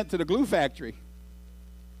be sent to the glue factory.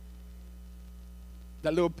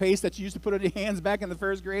 That little paste that you used to put on your hands back in the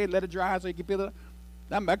first grade, let it dry so you can peel it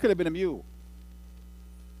up. That could have been a mule.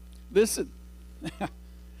 Listen.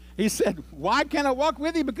 He said, why can't I walk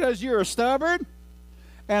with you? Because you're a stubborn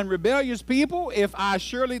and rebellious people. If I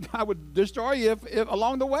would destroy you if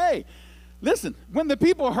along the way. Listen, when the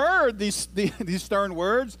people heard these stern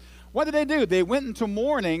words, what did they do? They went into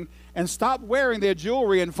mourning and stopped wearing their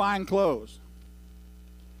jewelry and fine clothes.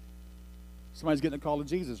 Somebody's getting a call to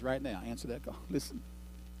Jesus right now. Answer that call. Listen,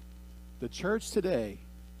 the church today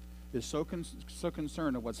is so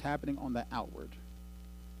concerned with what's happening on the outward.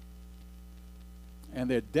 And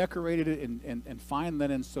they're decorated in fine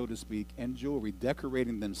linen, so to speak, and jewelry,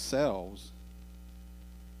 decorating themselves.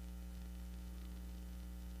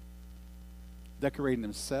 Decorating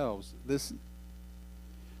themselves. Listen,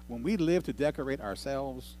 when we live to decorate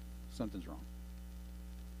ourselves, something's wrong.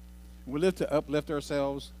 When we live to uplift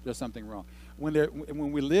ourselves, there's something wrong.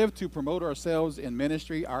 When we live to promote ourselves in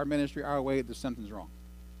ministry, our way, there's something's wrong.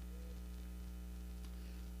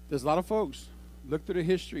 There's a lot of folks, look through the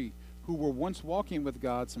history, who were once walking with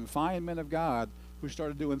God, some fine men of God, who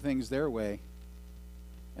started doing things their way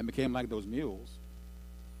and became like those mules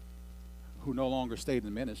who no longer stayed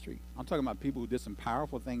in ministry. I'm talking about people who did some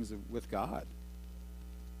powerful things with God.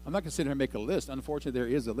 I'm not going to sit here and make a list. Unfortunately, there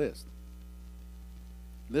is a list.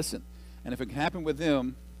 Listen, and if it can happen with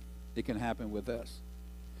them, it can happen with us.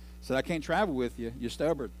 So I can't travel with you. You're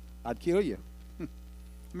stubborn. I'd kill you. Have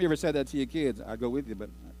you ever said that to your kids? I'd go with you, but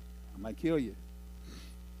I might kill you.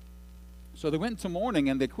 So they went into mourning,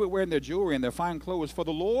 and they quit wearing their jewelry and their fine clothes. For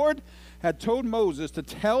the Lord had told Moses to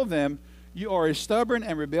tell them, you are a stubborn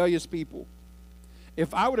and rebellious people.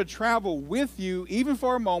 If I were to travel with you, even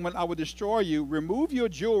for a moment, I would destroy you. Remove your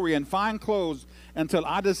jewelry and fine clothes until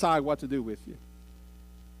I decide what to do with you.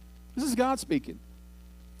 This is God speaking.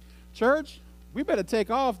 Church, we better take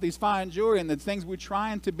off these fine jewelry and the things we're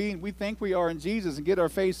trying to be and we think we are in Jesus and get our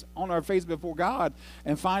face on our face before God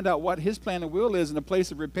and find out what his plan and will is in a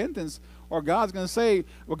place of repentance, or God's going to say,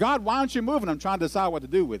 well, God, why aren't you moving? I'm trying to decide what to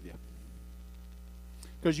do with you.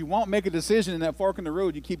 Because you won't make a decision in that fork in the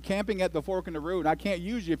road. You keep camping at the fork in the road. I can't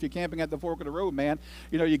use you if you're camping at the fork in the road, man.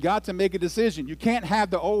 You know, you got to make a decision. You can't have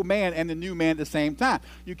the old man and the new man at the same time.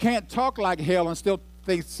 You can't talk like hell and still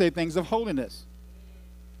say things of holiness.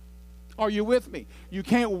 Are you with me? You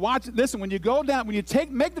can't watch. Listen, when you go down, when you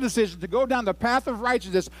make the decision to go down the path of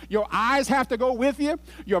righteousness, your eyes have to go with you.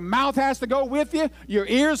 Your mouth has to go with you. Your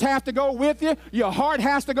ears have to go with you. Your heart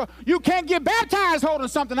has to go. You can't get baptized holding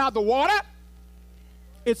something out of the water.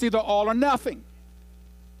 It's either all or nothing.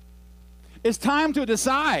 It's time to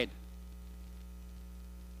decide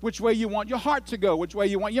which way you want your heart to go, which way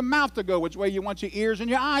you want your mouth to go, which way you want your ears and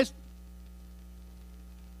your eyes.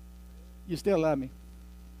 You still love me?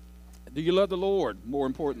 Do you love the Lord, more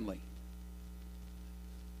importantly?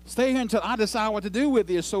 Stay here until I decide what to do with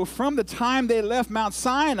you. So from the time they left Mount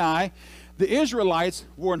Sinai, the Israelites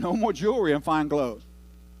wore no more jewelry and fine clothes.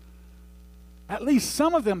 At least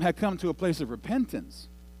some of them had come to a place of repentance.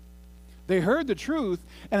 They heard the truth,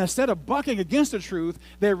 and instead of bucking against the truth,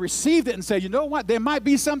 they received it and said, you know what, there might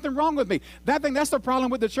be something wrong with me. That's the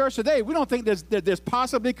problem with the church today. We don't think there's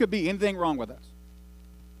possibly could be anything wrong with us.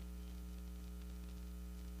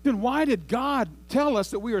 Then why did God tell us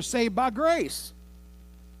that we are saved by grace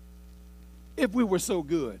if we were so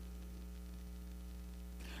good?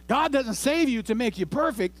 God doesn't save you to make you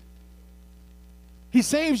perfect. He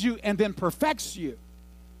saves you and then perfects you.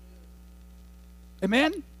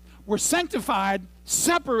 Amen? We're sanctified,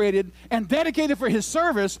 separated, and dedicated for his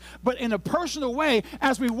service, but in a personal way,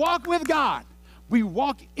 as we walk with God, we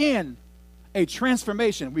walk in a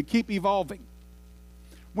transformation. We keep evolving.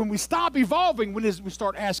 When we stop evolving, we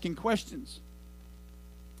start asking questions.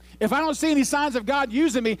 If I don't see any signs of God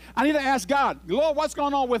using me, I need to ask God, Lord, what's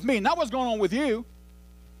going on with me? Not what's going on with you.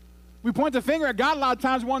 We point the finger at God a lot of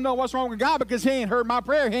times. We want to know what's wrong with God because he ain't heard my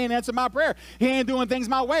prayer. He ain't answered my prayer. He ain't doing things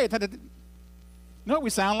my way. You know what we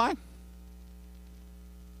sound like?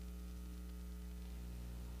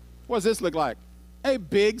 What does this look like? A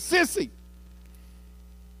big sissy.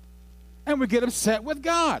 And we get upset with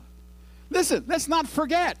God. Listen, let's not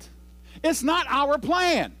forget. It's not our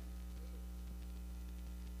plan.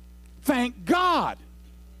 Thank God.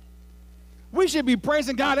 We should be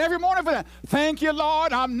praising God every morning for that. Thank you,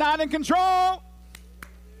 Lord, I'm not in control.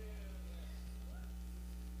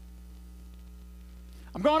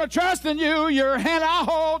 I'm going to trust in you. Your hand I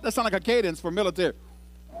hold. That sounds like a cadence for military.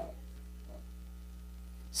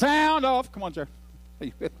 Sound off. Come on, sir. Are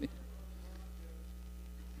you with me?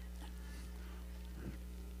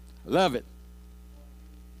 Love it.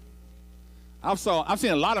 I've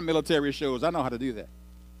seen a lot of military shows. I know how to do that.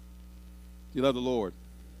 You love the Lord.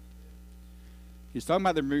 He's talking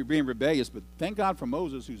about them being rebellious, but thank God for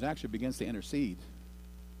Moses, who actually begins to intercede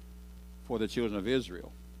for the children of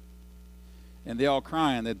Israel. And they all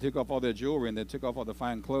crying. They took off all their jewelry and they took off all the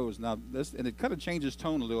fine clothes. Now, and it kind of changes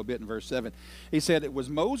tone a little bit in verse 7. He said, it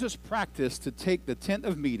was Moses' practice to take the tent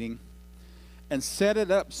of meeting and set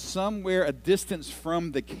it up somewhere a distance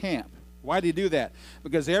from the camp. Why did he do that?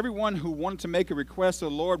 Because everyone who wanted to make a request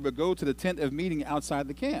of the Lord would go to the tent of meeting outside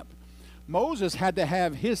the camp. Moses had to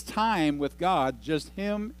have his time with God, just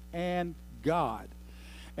him and God.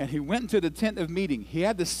 And he went into the tent of meeting. He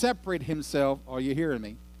had to separate himself. Are you hearing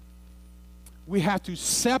me? We have to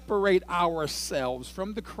separate ourselves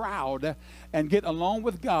from the crowd and get along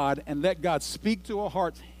with God and let God speak to our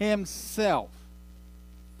hearts himself.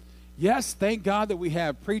 Yes, thank God that we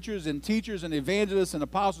have preachers and teachers and evangelists and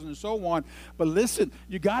apostles and so on. But listen,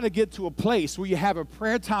 you got to get to a place where you have a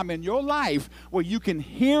prayer time in your life where you can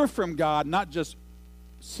hear from God, not just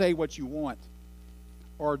say what you want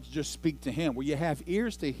or just speak to him, where you have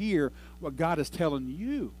ears to hear what God is telling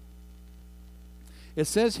you. It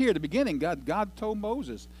says here at the beginning, God told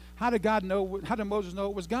Moses. How did Moses know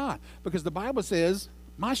it was God? Because the Bible says,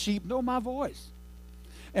 my sheep know my voice.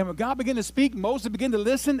 And when God began to speak, Moses began to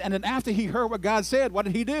listen, and then after he heard what God said, what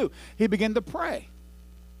did he do? He began to pray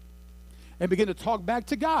and began to talk back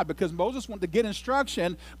to God, because Moses wanted to get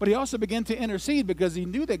instruction, but he also began to intercede because he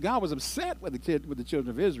knew that God was upset with the children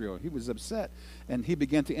of Israel. He was upset, and he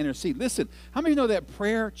began to intercede. Listen, how many know that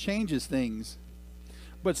prayer changes things?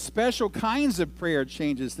 But special kinds of prayer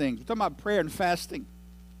changes things. We're talking about prayer and fasting.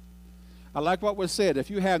 I like what was said. If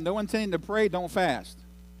you have no intention to pray, don't fast.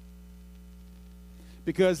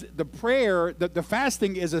 Because the prayer, the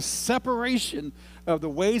fasting is a separation of the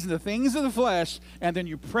ways and the things of the flesh, and then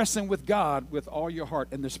you press in with God with all your heart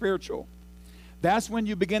and the spiritual. That's when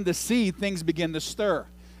you begin to see things begin to stir.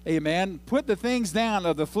 Amen. Put the things down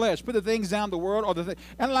of the flesh. Put the things down of the world.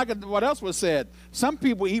 And like what else was said, some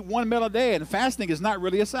people eat one meal a day, and fasting is not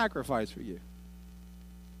really a sacrifice for you.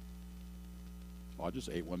 Oh, I just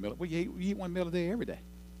ate one meal. Well, you eat one meal a day every day.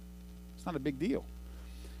 It's not a big deal.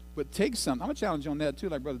 But take something. I'm going to challenge you on that too,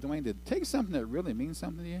 like Brother Dwayne did. Take something that really means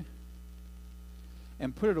something to you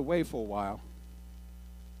and put it away for a while.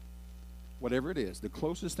 Whatever it is, the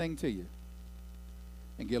closest thing to you,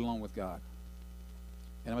 and get along with God.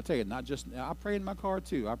 And I'm going to tell you, not just, I pray in my car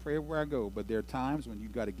too. I pray everywhere I go. But there are times when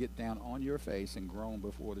you've got to get down on your face and groan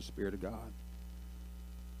before the Spirit of God.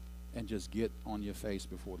 And just get on your face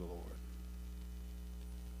before the Lord.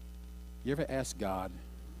 You ever ask God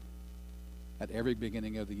at every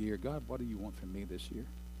beginning of the year, God, what do you want from me this year?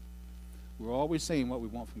 We're always saying what we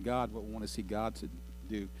want from God, what we want to see God to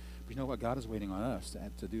do. But you know what? God is waiting on us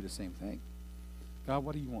to do the same thing. God,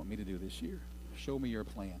 what do you want me to do this year? Show me your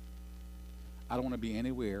plan. I don't want to be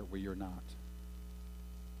anywhere where you're not.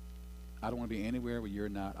 I don't want to be anywhere where you're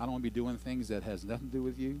not. I don't want to be doing things that has nothing to do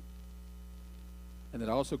with you. And that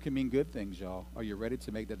also can mean good things, y'all. Are you ready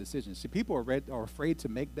to make that decision? See, people are afraid to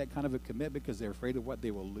make that kind of a commitment because they're afraid of what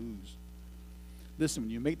they will lose. Listen,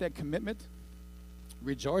 when you make that commitment,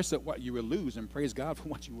 rejoice at what you will lose and praise God for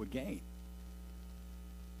what you will gain.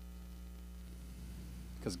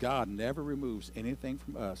 Because God never removes anything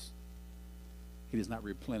from us. He does not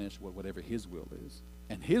replenish whatever his will is.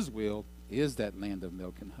 And his will is that land of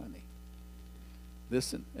milk and honey.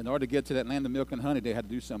 Listen, in order to get to that land of milk and honey, they had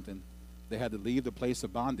to do something. They had to leave the place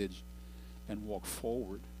of bondage and walk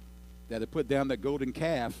forward. They had to put down that golden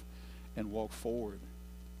calf and walk forward.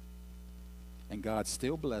 And God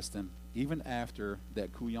still blessed them even after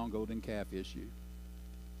that Kuyon golden calf issue.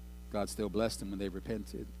 God still blessed them when they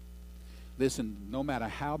repented. Listen, no matter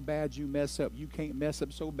how bad you mess up, you can't mess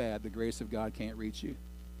up so bad the grace of God can't reach you.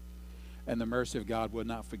 And the mercy of God will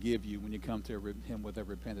not forgive you when you come to him with a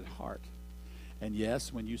repentant heart. And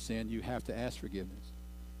yes, when you sin, you have to ask forgiveness.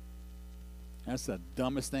 That's the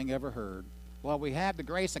dumbest thing ever heard. Well, we have the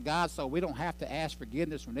grace of God, so we don't have to ask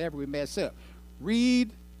forgiveness whenever we mess up.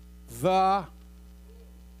 Read the...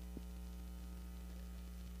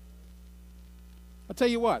 I'll tell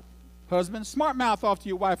you what, husband, smart mouth off to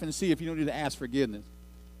your wife and see if you don't need to ask forgiveness.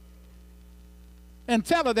 And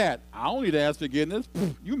tell her that. I don't need to ask forgiveness.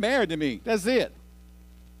 You married to me. That's it.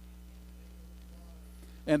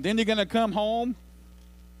 And then you're going to come home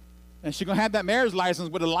and she's going to have that marriage license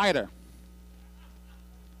with a lighter.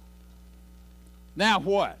 Now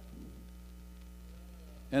what?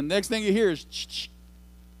 And the next thing you hear is ch-ch.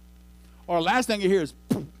 Or the last thing you hear is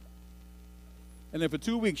poof. And then for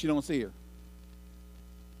 2 weeks you don't see her.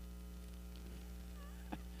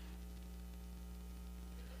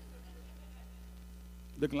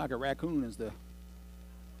 Looking like a raccoon and stuff.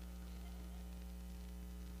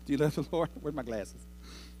 Do you love the Lord? Where's my glasses?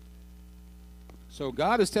 So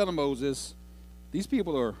God is telling Moses, these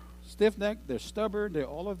people are stiff-necked, they're stubborn, they're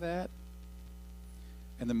all of that.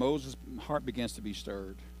 And then Moses' heart begins to be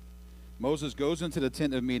stirred. Moses goes into the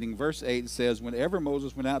tent of meeting. Verse 8 says, whenever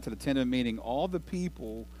Moses went out to the tent of meeting, all the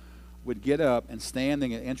people would get up and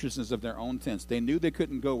standing at entrances of their own tents. They knew they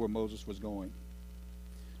couldn't go where Moses was going.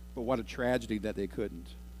 But what a tragedy that they couldn't.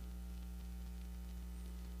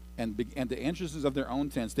 And the entrances of their own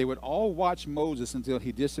tents, they would all watch Moses until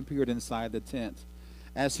he disappeared inside the tent.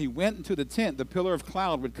 As he went into the tent, the pillar of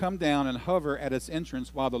cloud would come down and hover at its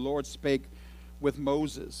entrance while the Lord spake with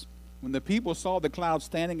Moses. When the people saw the cloud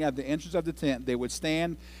standing at the entrance of the tent, they would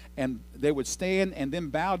stand and then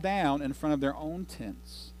bow down in front of their own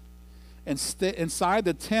tents. And inside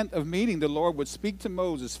the tent of meeting, the Lord would speak to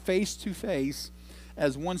Moses face to face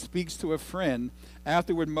as one speaks to a friend.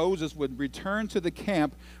 Afterward, Moses would return to the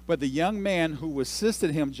camp, but the young man who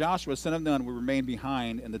assisted him, Joshua, son of Nun, would remain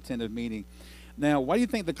behind in the tent of meeting. Now, why do you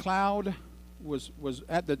think the cloud was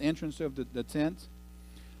at the entrance of the tent?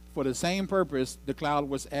 For the same purpose, the cloud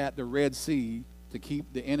was at the Red Sea, to keep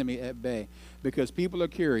the enemy at bay. Because people are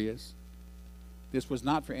curious. This was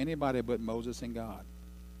not for anybody but Moses and God.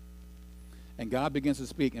 And God begins to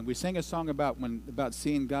speak. And we sing a song about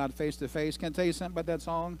seeing God face to face. Can I tell you something about that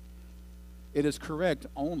song? It is correct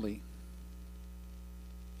only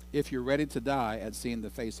if you're ready to die at seeing the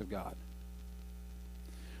face of God.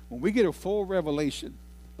 When we get a full revelation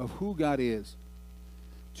of who God is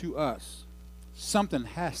to us, something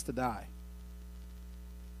has to die.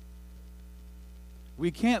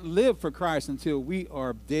 We can't live for Christ until we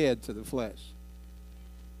are dead to the flesh.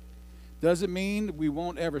 Doesn't mean we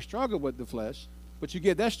won't ever struggle with the flesh, but you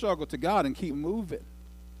get that struggle to God and keep moving.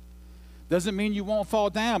 Doesn't mean you won't fall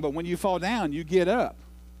down, but when you fall down, you get up.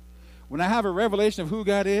 When I have a revelation of who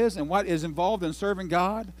God is and what is involved in serving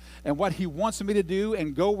God and what he wants me to do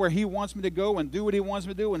and go where he wants me to go and do what he wants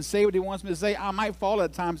me to do and say what he wants me to say, I might fall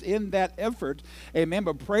at times in that effort. Amen.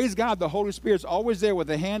 But praise God, the Holy Spirit's always there with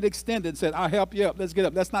a hand extended, said, I'll help you up. Let's get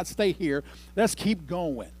up. Let's not stay here. Let's keep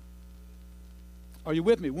going. Are you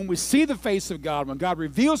with me? When we see the face of God, when God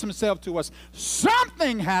reveals himself to us,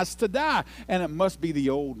 something has to die. And it must be the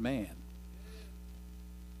old man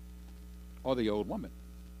or the old woman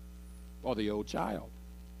or the old child,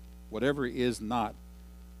 whatever is not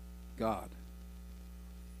God.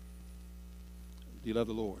 Do you love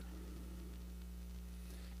the Lord?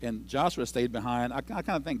 And Joshua stayed behind. I kind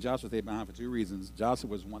of think Joshua stayed behind for two reasons.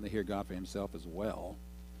 Joshua was wanting to hear God for himself as well,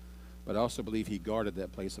 but I also believe he guarded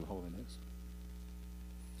that place of holiness.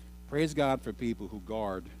 Praise God for people who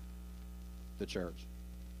guard the church.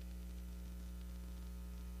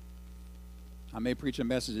 I may preach a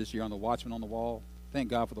message this year on the watchman on the wall. Thank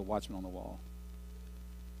God for the watchman on the wall.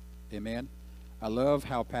 Amen. I love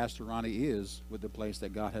how Pastor Ronnie is with the place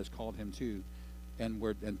that God has called him to. And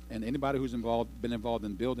anybody who's been involved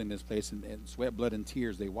in building this place and sweat, blood, and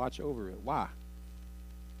tears, they watch over it. Why?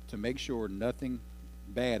 To make sure nothing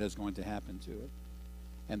bad is going to happen to it.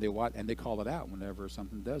 And they call it out whenever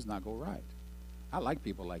something does not go right. I like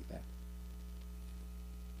people like that.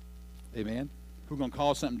 Amen. Who's going to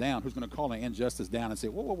call something down? Who's going to call an injustice down and say,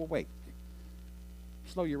 whoa, wait.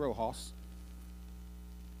 Slow your roll, hoss.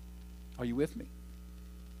 Are you with me?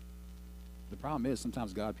 The problem is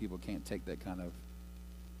sometimes God people can't take that kind of.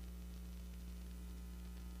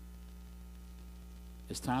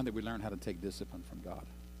 It's time that we learn how to take discipline from God.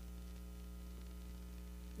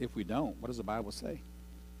 If we don't, what does the Bible say?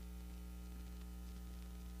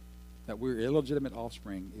 That we're illegitimate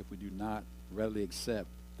offspring if we do not readily accept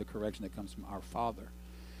the correction that comes from our Father.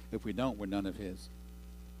 If we don't, we're none of his.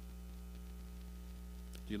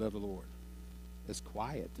 Do you love the Lord? It's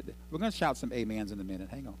quiet today. We're going to shout some amens in a minute.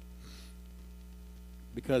 Hang on.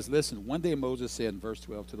 Because listen, one day Moses said in verse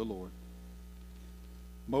 12 to the Lord,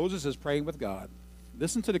 Moses is praying with God.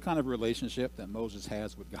 Listen to the kind of relationship that Moses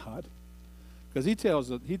has with God. Because he tells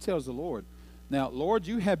the Lord, now, Lord,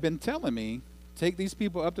 you have been telling me, take these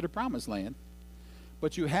people up to the promised land,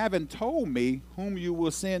 but you haven't told me whom you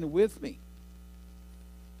will send with me.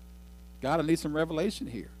 God, I need some revelation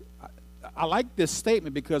here. I like this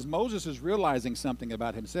statement because Moses is realizing something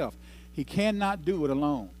about himself. He cannot do it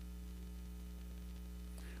alone.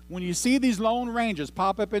 When you see these lone rangers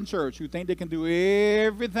pop up in church who think they can do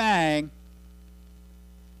everything,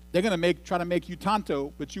 they're going to try to make you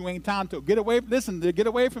tonto, but you ain't tonto. Get away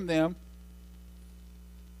from them,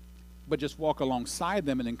 but just walk alongside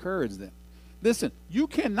them and encourage them. Listen, you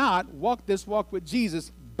cannot walk this walk with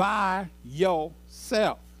Jesus by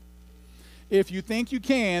yourself. If you think you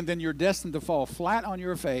can, then you're destined to fall flat on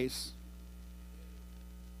your face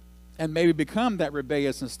and maybe become that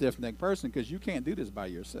rebellious and stiff-necked person because you can't do this by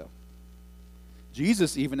yourself.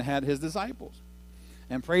 Jesus even had his disciples.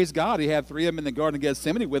 And praise God, he had 3 of them in the Garden of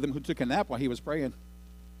Gethsemane with him who took a nap while he was praying.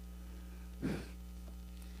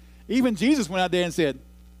 Even Jesus went out there and said,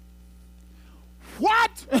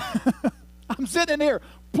 what? I'm sitting here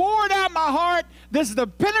pouring out my heart. This is the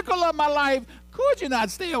pinnacle of my life. Could you not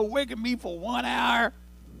stay awake with me for 1 hour?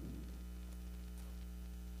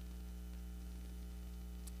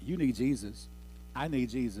 You need Jesus. I need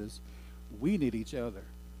Jesus. We need each other.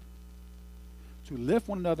 To lift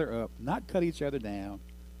one another up, not cut each other down,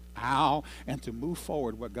 and to move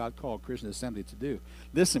forward what God called Christian Assembly to do.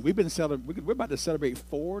 Listen, we're about to celebrate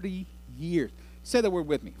 40 years. Say that word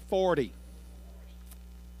with me, 40.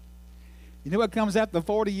 You know what comes after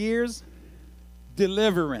 40 years?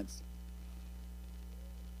 Deliverance.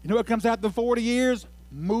 You know what comes after 40 years?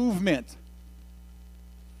 Movement.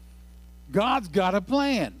 God's got a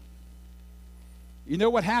plan. You know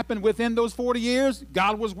what happened within those 40 years?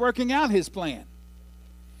 God was working out his plan.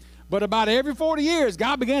 But about every 40 years,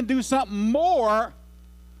 God began to do something more,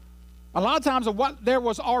 a lot of times of what there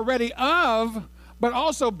was already of, but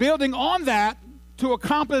also building on that to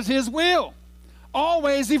accomplish his will.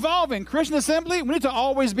 Always evolving. Christian Assembly, we need to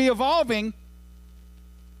always be evolving.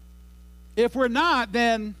 If we're not,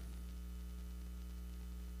 then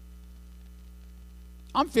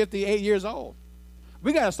I'm 58 years old.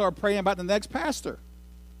 We got to start praying about the next pastor.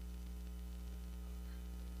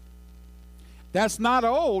 That's not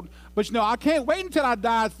old, but you know, I can't wait until I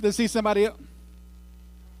die to see somebody else.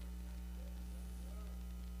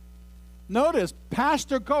 Notice,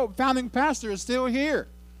 Pastor Cope, founding pastor, is still here.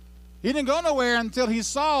 He didn't go nowhere until he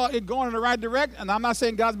saw it going in the right direction. And I'm not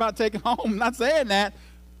saying God's about to take him home. I'm not saying that.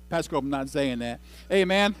 Pastor Cope, I'm not saying that.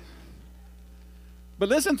 Amen. But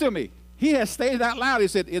listen to me. He has stated out loud, he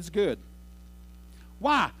said, it's good.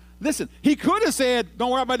 Why? Listen, he could have said,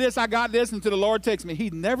 don't worry about this, I got this until the Lord takes me. He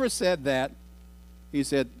never said that. He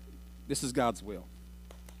said, this is God's will.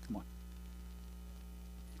 Come on.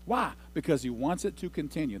 Why? Because he wants it to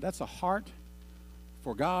continue. That's a heart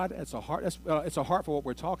for God. It's a heart for what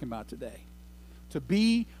we're talking about today. To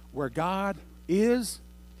be where God is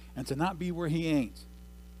and to not be where he ain't.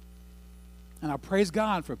 And I praise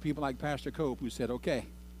God for people like Pastor Cope who said, okay,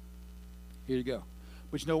 here you go.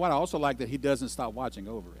 But you know what? I also like that he doesn't stop watching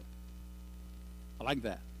over it. I like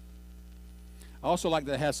that. I also like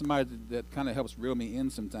that it has somebody that kind of helps reel me in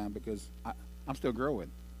sometime because I'm still growing.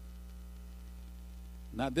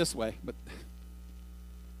 Not this way, but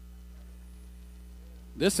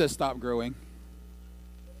this has stopped growing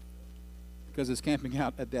because it's camping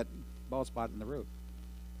out at that bald spot in the road.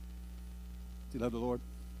 Do you love the Lord?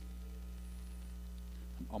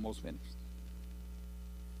 I'm almost finished.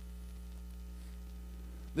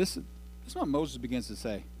 This is what Moses begins to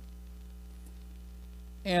say.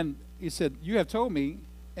 And he said, you have told me,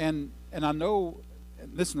 and I know,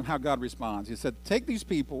 listen to how God responds. He said, take these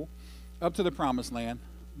people up to the promised land,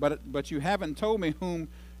 but you haven't told me whom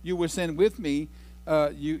you will send with me.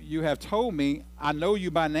 You have told me, I know you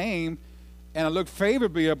by name, and I look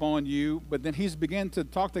favorably upon you. But then he's begun to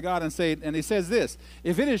talk to God and say, and he says this,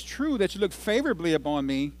 if it is true that you look favorably upon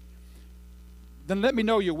me, then let me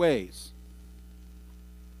know your ways.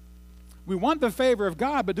 We want the favor of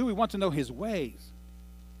God, but do we want to know his ways?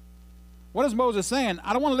 What is Moses saying?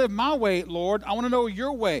 I don't want to live my way, Lord. I want to know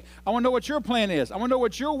your way. I want to know what your plan is. I want to know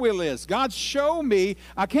what your will is. God, show me.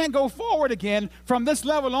 I can't go forward again from this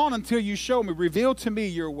level on until you show me. Reveal to me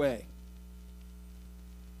your way.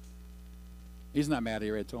 He's not mad. He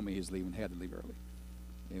already told me he's leaving. He had to leave early.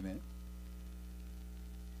 Amen.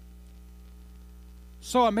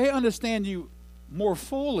 So I may understand you more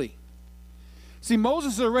fully. See,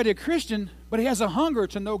 Moses is already a Christian, but he has a hunger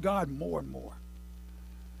to know God more and more.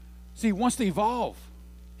 See, he wants to evolve.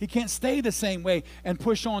 He can't stay the same way and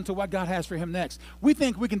push on to what God has for him next. We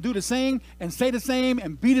think we can do the same and say the same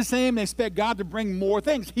and be the same and expect God to bring more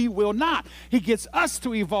things. He will not. He gets us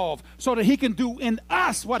to evolve so that he can do in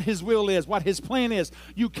us what his will is, what his plan is.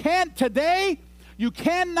 You cannot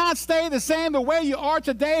stay the same the way you are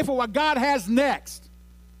today for what God has next.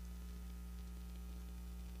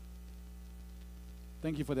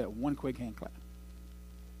 Thank you for that one quick hand clap.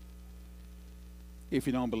 If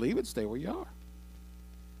you don't believe it, stay where you are.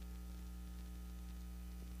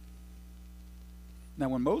 Now,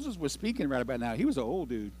 when Moses was speaking right about now, he was an old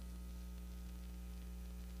dude.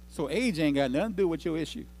 So age ain't got nothing to do with your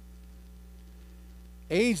issue.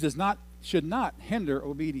 Age should not hinder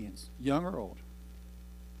obedience, young or old,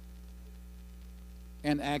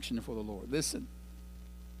 and action for the Lord. Listen.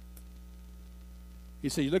 He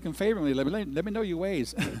said, you're looking favorably. Let me know your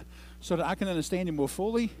ways so that I can understand you more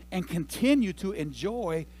fully and continue to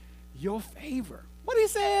enjoy your favor. What he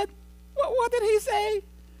said? What did he say?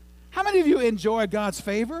 How many of you enjoy God's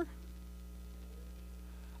favor?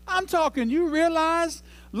 I'm talking, you realize,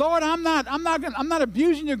 Lord, I'm not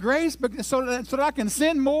abusing your grace so that I can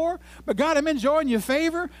sin more. But God, I'm enjoying your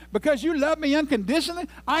favor because you love me unconditionally.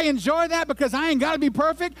 I enjoy that because I ain't got to be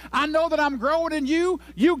perfect. I know that I'm growing in you.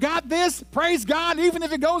 You got this. Praise God. Even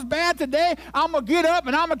if it goes bad today, I'm going to get up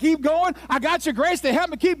and I'm going to keep going. I got your grace to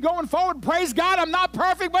help me keep going forward. Praise God. I'm not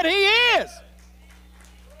perfect, but he is.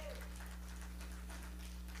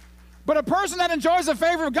 But a person that enjoys the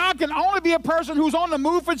favor of God can only be a person who's on the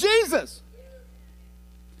move for Jesus.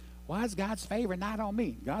 Why is God's favor not on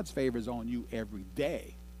me? God's favor is on you every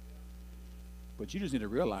day. But you just need to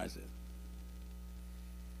realize it.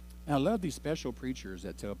 And I love these special preachers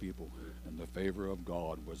that tell people, and the favor of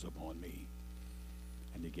God was upon me.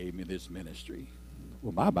 And he gave me this ministry.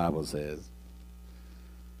 Well, my Bible says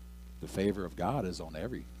the favor of God is on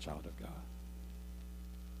every child of God.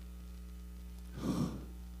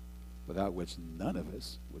 Without which none of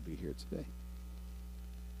us would be here today.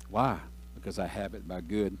 Why? Because I have it by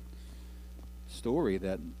good story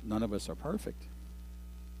that none of us are perfect,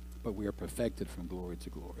 but we are perfected from glory to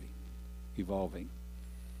glory, evolving.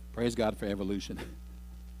 Praise God for evolution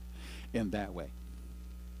in that way.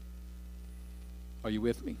 Are you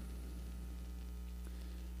with me?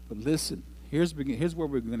 But listen, here's where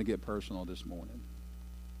we're going to get personal this morning.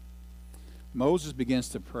 Moses begins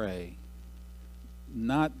to pray,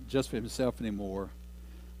 not just for himself anymore.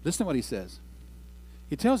 Listen to what he says.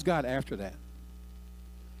 He tells God after that,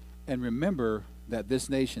 and remember that this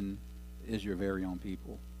nation is your very own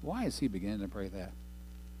people. Why is he beginning to pray that?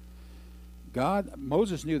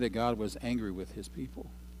 Moses knew that God was angry with his people.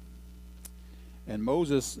 And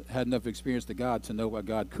Moses had enough experience to God to know what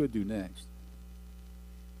God could do next.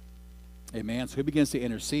 Amen. So he begins to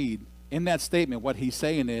intercede. In that statement, what he's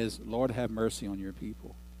saying is, Lord, have mercy on your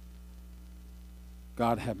people.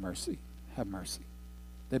 God, have mercy. Have mercy.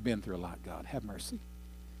 They've been through a lot, God. Have mercy.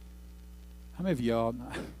 How many of y'all,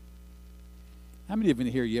 how many of you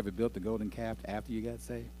in here, you ever built the golden calf after you got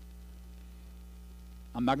saved?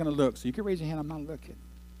 I'm not going to look, so you can raise your hand. I'm not looking.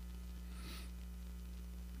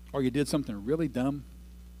 Or you did something really dumb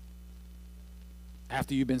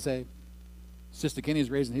after you've been saved. Sister Kenny is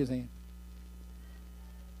raising his hand.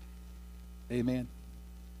 Amen.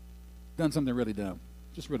 Done something really dumb,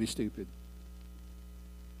 just really stupid.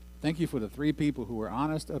 Thank you for the 3 people who were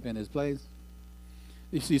honest up in his place.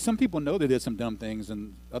 You see, some people know they did some dumb things,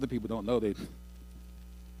 and other people don't know they.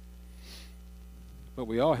 But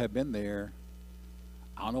we all have been there.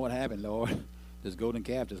 I don't know what happened, Lord. This golden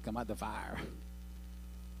calf just come out the fire.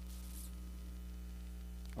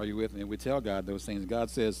 Are you with me? And we tell God those things. God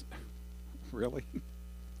says, really?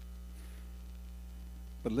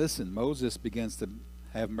 But listen, Moses begins to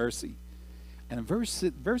have mercy. And in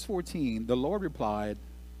verse 14, the Lord replied,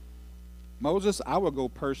 Moses, I will go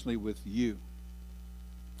personally with you,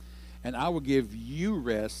 and I will give you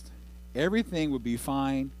rest. Everything will be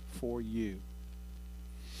fine for you.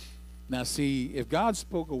 Now, see, if God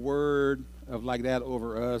spoke a word of like that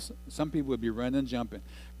over us, some people would be running and jumping.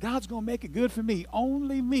 God's going to make it good for me,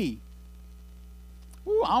 only me.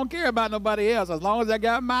 Ooh, I don't care about nobody else. As long as I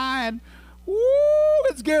got mine, ooh,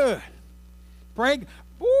 it's good. Pray.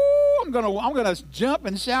 Ooh, I'm gonna jump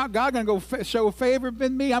and shout. God's gonna go show favor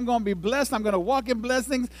in me. I'm gonna be blessed. I'm gonna walk in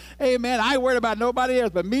blessings. Amen. I ain't worried about nobody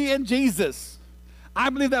else but me and Jesus. I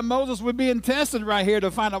believe that Moses was being tested right here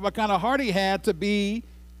to find out what kind of heart he had to be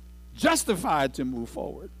justified to move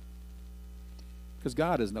forward. Because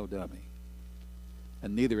God is no dummy.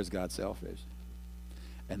 And neither is God selfish.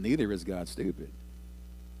 And neither is God stupid.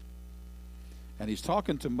 And he's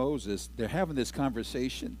talking to Moses. They're having this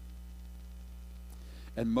conversation.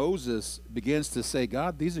 And Moses begins to say,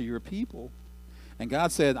 God, these are your people. And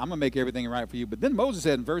God said, I'm going to make everything right for you. But then Moses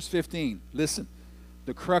said in verse 15, listen,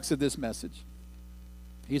 the crux of this message.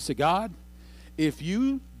 He said, God, if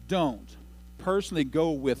you don't personally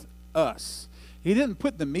go with us. He didn't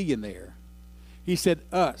put the me in there. He said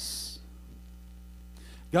us.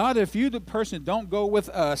 God, if you, the person, don't go with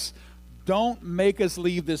us, don't make us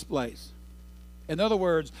leave this place. In other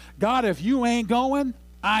words, God, if you ain't going,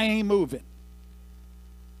 I ain't moving.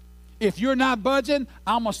 If you're not budging,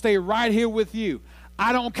 I'm going to stay right here with you.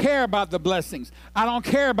 I don't care about the blessings. I don't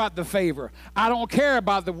care about the favor. I don't care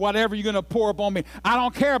about the whatever you're going to pour upon me. I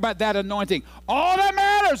don't care about that anointing. All that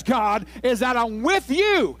matters, God, is that I'm with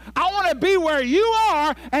you. I want to be where you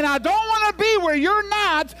are, and I don't want to be where you're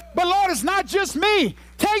not. But, Lord, it's not just me.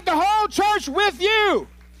 Take the whole church with you.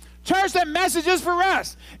 Church, that message is for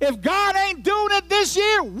us. If God ain't doing it this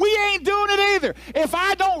year, we ain't doing it either. If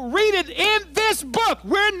I don't read it in this book,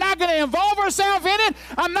 we're not going to involve ourselves in it.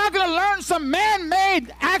 I'm not going to learn some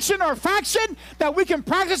man-made action or faction that we can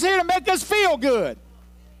practice here to make us feel good.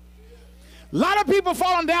 A lot of people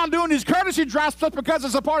falling down doing these courtesy drops just because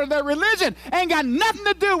it's a part of their religion. Ain't got nothing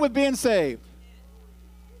to do with being saved.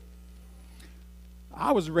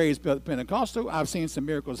 I was raised Pentecostal. I've seen some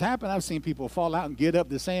miracles happen. I've seen people fall out and get up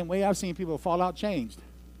the same way. I've seen people fall out changed.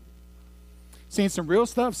 Seen some real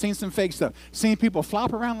stuff, seen some fake stuff. Seen people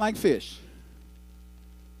flop around like fish.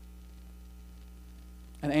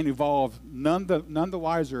 And ain't evolved none the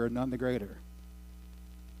wiser or none the greater.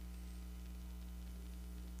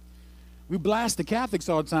 We blast the Catholics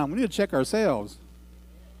all the time. We need to check ourselves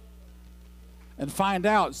and find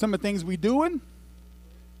out some of the things we doing.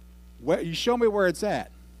 You show me where it's at.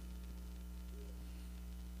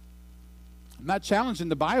 I'm not challenging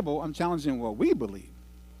the Bible. I'm challenging what we believe.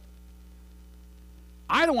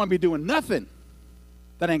 I don't want to be doing nothing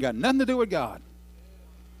that ain't got nothing to do with God.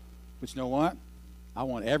 But you know what? I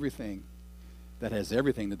want everything that has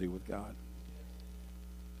everything to do with God.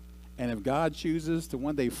 And if God chooses to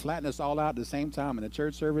one day flatten us all out at the same time in a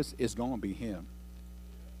church service, it's going to be him.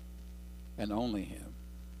 And only him.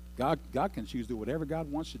 God can choose to do whatever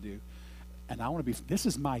God wants to do. And I want to be, this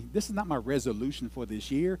is not my resolution for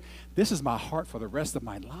this year. This is my heart for the rest of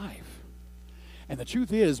my life. And the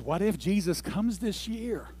truth is, what if Jesus comes this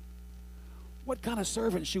year? What kind of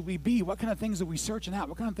servant should we be? What kind of things are we searching out?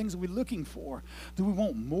 What kind of things are we looking for? Do we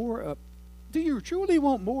want more of, do you truly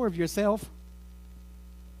want more of yourself?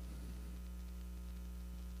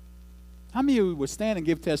 How many of you would stand and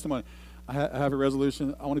give testimony? I have a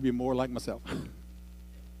resolution. I want to be more like myself.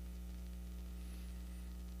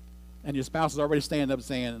 And your spouse is already standing up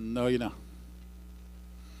saying, no, you're not.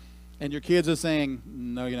 And your kids are saying,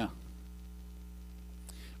 no, you're not.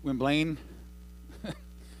 When Blaine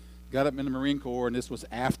got up in the Marine Corps, and this was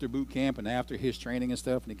after boot camp and after his training and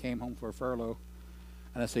stuff, and he came home for a furlough,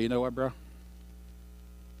 and I said, you know what, bro?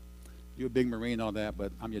 You're a big Marine and all that,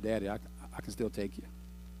 but I'm your daddy. I can still take you.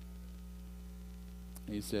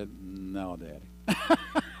 And he said, no, Daddy.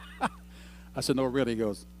 I said, no, really? He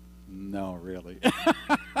goes, no, really.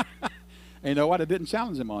 And you know what? I didn't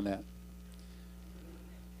challenge him on that.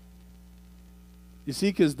 You see,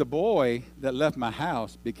 because the boy that left my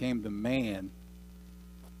house became the man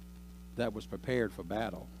that was prepared for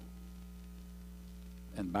battle.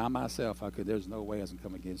 And by myself, there's no way I can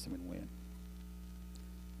come against him and win.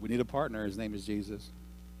 We need a partner. His name is Jesus.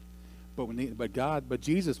 But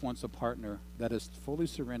Jesus wants a partner that is fully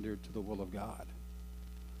surrendered to the will of God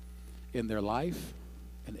in their life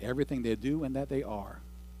and everything they do and that they are.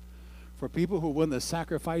 For people who are willing to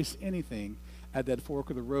sacrifice anything at that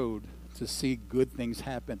fork of the road to see good things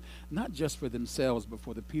happen, not just for themselves, but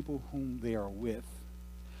for the people whom they are with.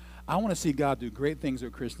 I want to see God do great things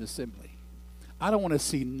at Christian Assembly. I don't want to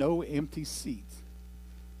see no empty seats.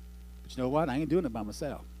 But you know what? I ain't doing it by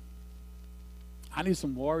myself. I need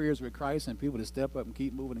some warriors with Christ and people to step up and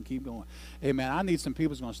keep moving and keep going. Amen. I need some people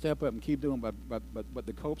who's going to step up and keep doing what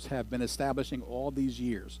the Copes have been establishing all these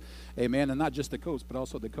years. Amen. And not just the Copes, but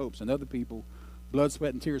also the Copes and other people, blood,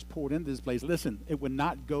 sweat, and tears poured into this place. Listen, it would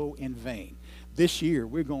not go in vain. This year,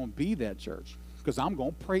 we're going to be that church because I'm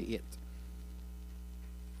going to pray it.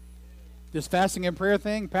 This fasting and prayer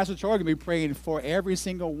thing, Pastor Troy going to be praying for every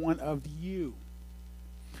single one of you,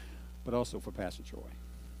 but also for Pastor Troy.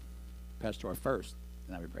 Pastor Troy first,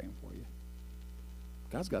 and I'll be praying for you.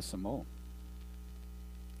 God's got some more.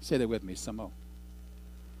 Say that with me, some more.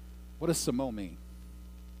 What does some more mean?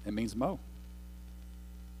 It means more.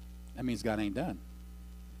 That means God ain't done.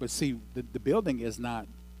 But see, the building is not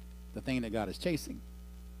the thing that God is chasing.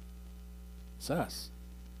 It's us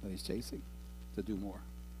that he's chasing to do more.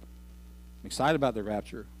 I'm excited about the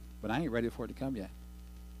rapture, but I ain't ready for it to come yet.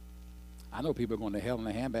 I know people are going to hell in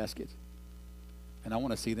a handbasket. And I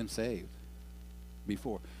want to see them saved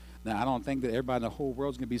before. Now, I don't think that everybody in the whole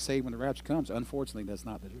world is going to be saved when the rapture comes. Unfortunately, that's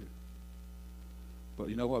not the truth. But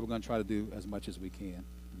you know what? We're going to try to do as much as we can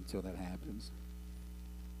until that happens.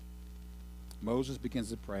 Moses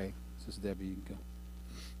begins to pray. Sister Debbie, you can go.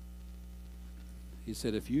 He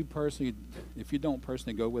said, if you don't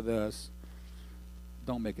personally go with us,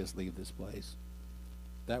 don't make us leave this place.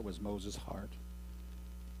 That was Moses' heart.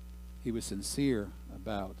 He was sincere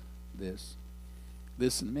about this.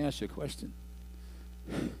 Listen, let me ask you a question.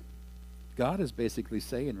 God is basically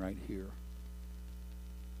saying right here,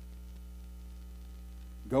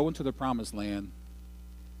 go into the promised land,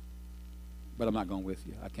 but I'm not going with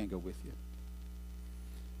you. I can't go with you.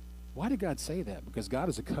 Why did God say that? Because God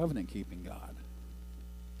is a covenant-keeping God.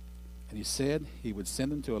 And he said he would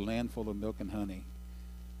send them to a land full of milk and honey.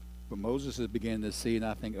 But Moses is beginning to see, and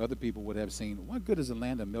I think other people would have seen, what good is a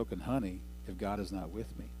land of milk and honey if God is not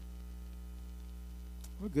with me?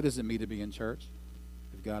 What good is it me to be in church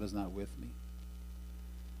if God is not with me?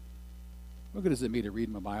 What good is it me to read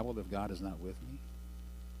my Bible if God is not with me?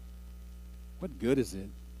 What good is it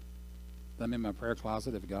that I'm in my prayer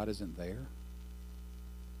closet if God isn't there?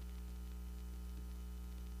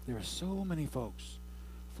 There are so many folks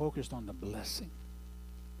focused on the blessing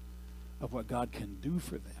of what God can do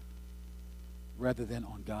for them rather than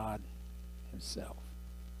on God himself.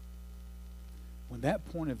 When that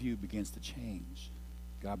point of view begins to change,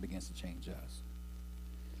 God begins to change us.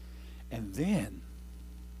 And then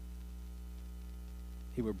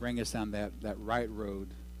he will bring us down that right road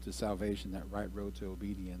to salvation, that right road to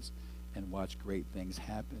obedience, and watch great things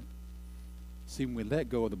happen. See, when we let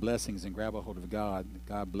go of the blessings and grab a hold of God,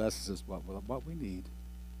 God blesses us with what we need.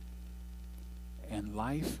 And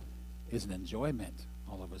life is an enjoyment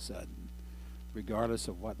all of a sudden, regardless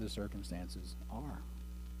of what the circumstances are.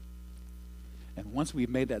 And once we've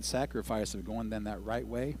made that sacrifice of going down that right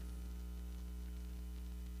way,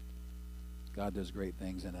 God does great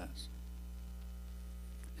things in us.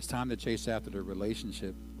 It's time to chase after the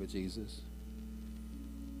relationship with Jesus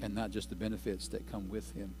and not just the benefits that come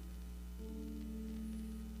with him.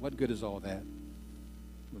 What good is all that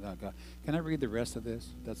without God? Can I read the rest of this?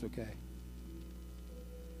 That's okay.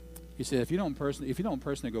 He said, if you don't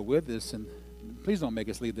personally go with this, and please don't make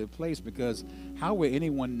us leave the place, because how will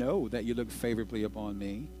anyone know that you look favorably upon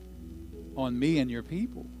me and your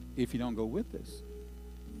people, if you don't go with this?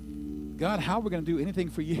 God, how are we going to do anything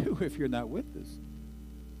for you if you're not with us?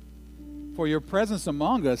 For your presence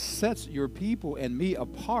among us sets your people and me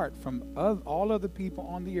apart from all other people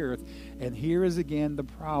on the earth. And here is again the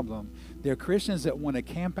problem. There are Christians that want to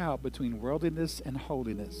camp out between worldliness and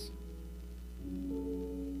holiness.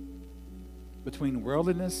 Between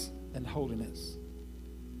worldliness and holiness.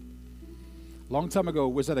 A long time ago,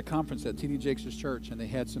 I was at a conference at T.D. Jakes' church, and they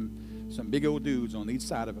had some big old dudes on each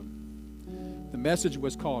side of them. The message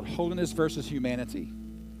was called Holiness versus Humanity.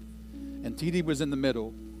 And T.D. was in the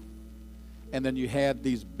middle. And then you had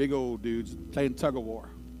these big old dudes playing tug of war.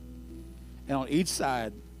 And on each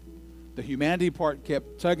side, the humanity part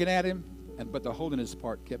kept tugging at him, but the holiness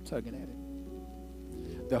part kept tugging at him.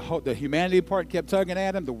 The humanity part kept tugging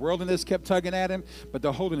at him, the worldliness kept tugging at him, but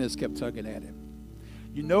the holiness kept tugging at him.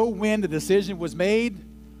 You know when the decision was made?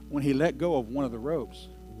 When he let go of one of the ropes.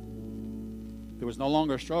 There was no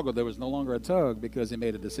longer a struggle, there was no longer a tug, because he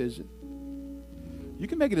made a decision. You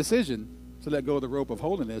can make a decision to let go of the rope of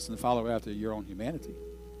holiness and follow after your own humanity.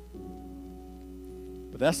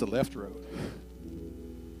 But that's the left road.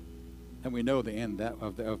 And we know the end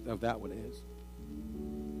of that one is.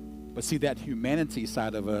 But see, that humanity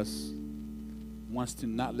side of us wants to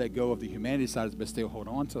not let go of the humanity side, but still hold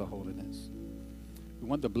on to the holiness. We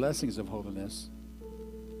want the blessings of holiness,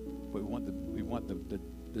 but we want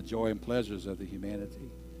the joy and pleasures of the humanity,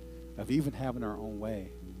 of even having our own way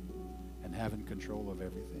and having control of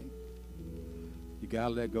everything. You got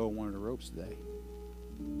to let go of one of the ropes today.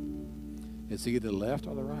 It's either the left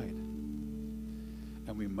or the right.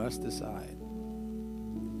 And we must decide.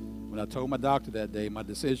 When I told my doctor that day my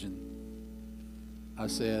decision, I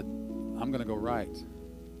said, I'm going to go right.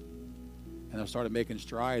 And I started making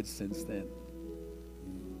strides since then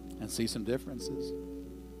and see some differences.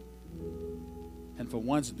 And for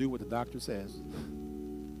once, do what the doctor says.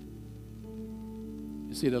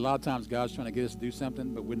 You see, that a lot of times God's trying to get us to do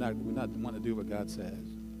something, but we're not wanting to do what God says.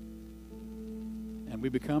 And we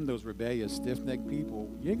become those rebellious, stiff-necked people.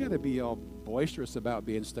 You ain't got to be all boisterous about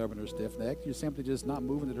being stubborn or stiff-necked. You're simply just not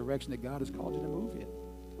moving the direction that God has called you to move in.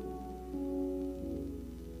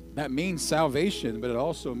 That means salvation, but it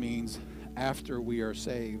also means after we are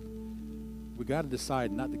saved, we got to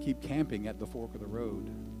decide not to keep camping at the fork of the road.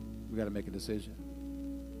 We got to make a decision.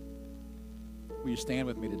 Will you stand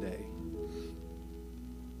with me today?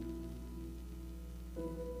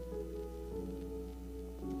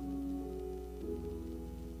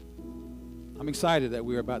 I'm excited that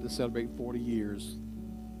we're about to celebrate 40 years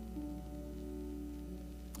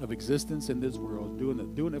of existence in this world,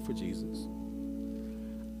 doing it for Jesus.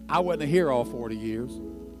 I wasn't here all 40 years.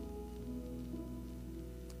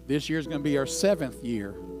 This year's going to be our 7th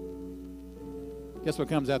year. Guess what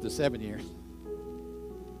comes after 7 years?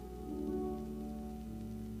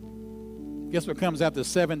 Guess what comes after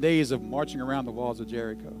 7 days of marching around the walls of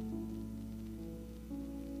Jericho?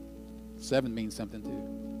 7 means something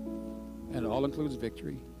too. And it all includes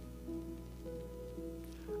victory.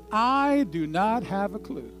 I do not have a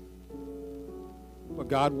clue what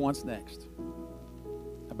God wants next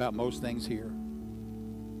about most things here.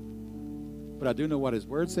 But I do know what His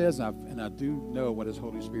Word says, and I do know what His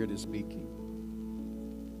Holy Spirit is speaking.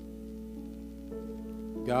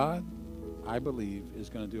 God, I believe, is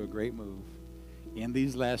going to do a great move in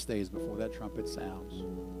these last days before that trumpet sounds.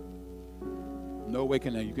 No way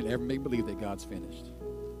can you can ever make believe that God's finished.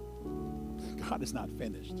 God is not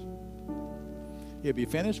finished. He'll be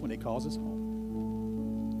finished when he calls us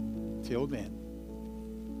home. Till then,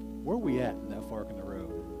 where are we at in that fork in the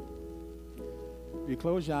road? If you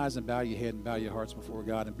close your eyes and bow your head and bow your hearts before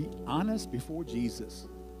God and be honest before Jesus.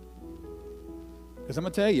 Because I'm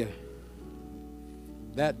going to tell you,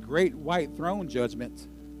 that great white throne judgment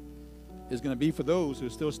is going to be for those who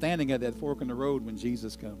are still standing at that fork in the road when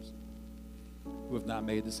Jesus comes, who have not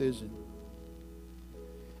made a decision.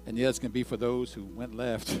 And yet it's going to be for those who went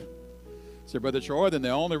left. So, Brother Troy, then the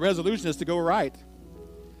only resolution is to go right.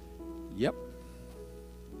 Yep.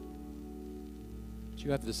 But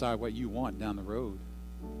you have to decide what you want down the road.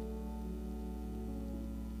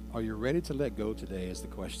 Are you ready to let go today is the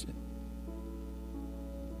question.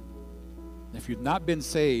 If you've not been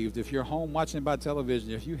saved, if you're home watching by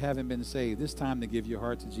television, if you haven't been saved, it's time to give your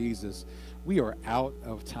heart to Jesus. We are out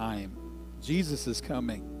of time. Jesus is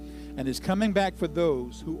coming. And is coming back for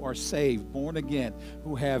those who are saved, born again,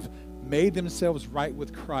 who have made themselves right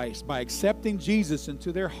with Christ by accepting Jesus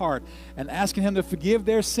into their heart and asking him to forgive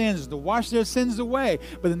their sins, to wash their sins away,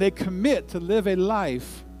 but then they commit to live a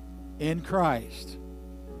life in Christ.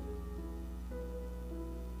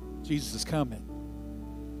 Jesus is coming.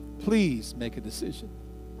 Please make a decision.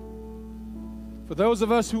 For those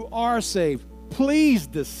of us who are saved, please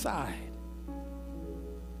decide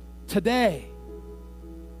today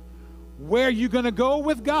where you're going to go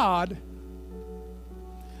with God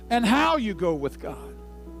and how you go with God.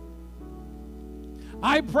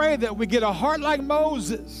 I pray that we get a heart like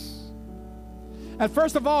Moses. And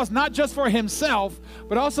first of all, it's not just for himself,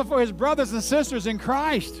 but also for his brothers and sisters in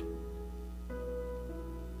Christ.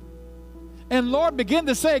 And Lord, begin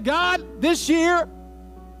to say, God, this year,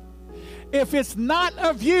 if it's not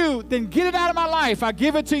of you, then get it out of my life. I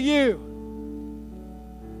give it to you.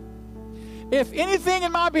 If anything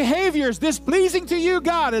in my behavior is displeasing to you,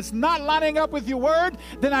 God, it's not lining up with your word,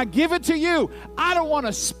 then I give it to you. I don't want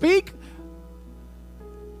to speak.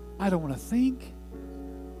 I don't want to think.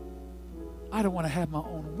 I don't want to have my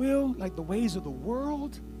own will like the ways of the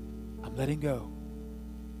world. I'm letting go.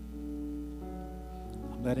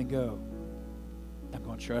 I'm letting go. I'm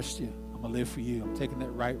going to trust you. I'm going to live for you. I'm taking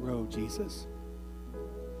that right road, Jesus.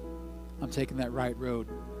 I'm taking that right road.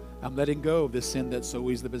 I'm letting go of this sin that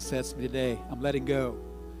so easily besets me today. I'm letting go.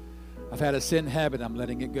 I've had a sin habit. I'm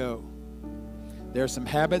letting it go. There are some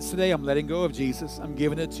habits today I'm letting go of, Jesus. I'm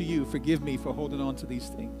giving it to you. Forgive me for holding on to these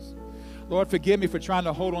things. Lord, forgive me for trying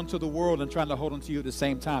to hold on to the world and trying to hold on to you at the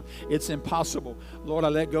same time. It's impossible. Lord, I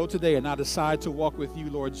let go today and I decide to walk with you,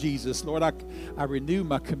 Lord Jesus. Lord, I renew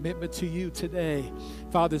my commitment to you today.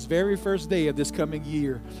 Father, this very first day of this coming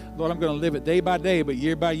year, Lord, I'm going to live it day by day, but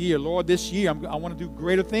year by year. Lord, this year I want to do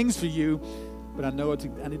greater things for you, but I know I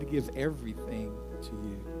need to give everything to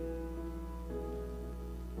you.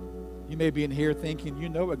 You may be in here thinking you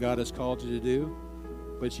know what God has called you to do.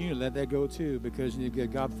 But you need to let that go too, because you need to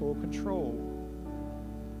give God full control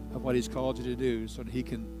of what he's called you to do so that he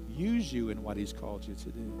can use you in what he's called you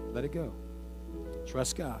to do. Let it go.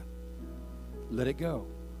 Trust God. Let it go.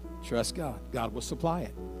 Trust God. God will supply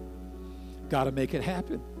it. God will make it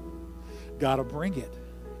happen. God will bring it.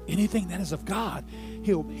 Anything that is of God,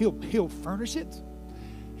 he'll furnish it.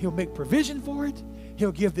 He'll make provision for it.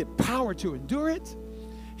 He'll give the power to endure it.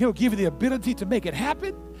 He'll give you the ability to make it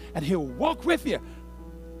happen, and he'll walk with you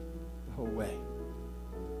whole way.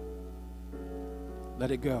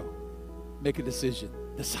 Let it go. Make a decision.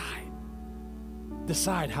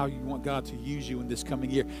 Decide how you want God to use you in this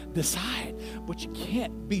coming year. Decide. But you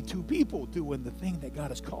can't be two people doing the thing that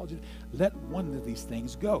God has called you. Let one of these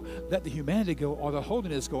things go. Let the humanity go or the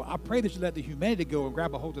holiness go. I pray that you let the humanity go and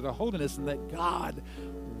grab a hold of the holiness and let God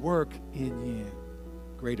work in you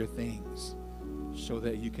greater things so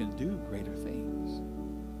that you can do greater things.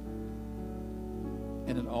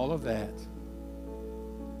 And in all of that,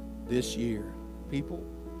 this year, people,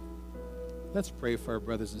 let's pray for our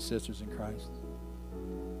brothers and sisters in Christ.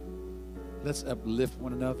 Let's uplift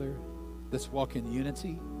one another. Let's walk in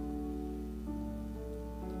unity.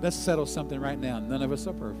 Let's settle something right now. None of us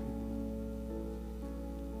are perfect.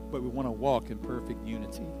 But we want to walk in perfect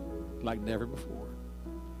unity like never before.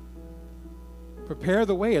 Prepare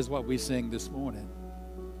the way is what we sing this morning.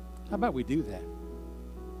 How about we do that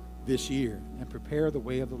this year and prepare the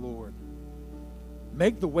way of the Lord?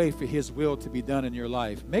 Make the way for his will to be done in your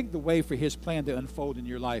life. Make the way for his plan to unfold in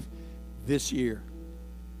your life this year.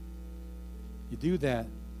 You do that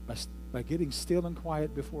by getting still and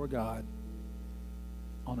quiet before God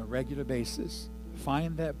on a regular basis.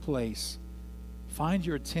 Find that place. Find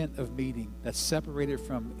your tent of meeting that's separated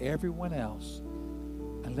from everyone else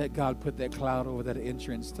And let God put that cloud over that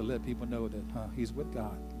entrance to let people know that he's with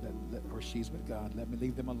God or she's with God. Let me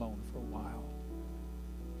leave them alone for a while.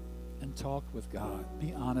 And talk with God.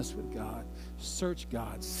 Be honest with God. Search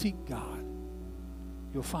God. Seek God.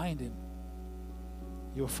 You'll find him.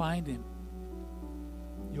 You'll find him.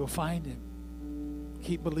 You'll find him.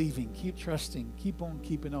 Keep believing. Keep trusting. Keep on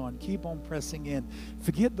keeping on. Keep on pressing in.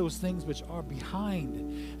 Forget those things which are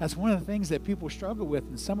behind. That's one of the things that people struggle with,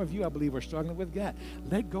 and some of you, I believe, are struggling with that.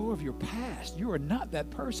 Let go of your past. You are not that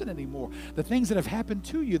person anymore. The things that have happened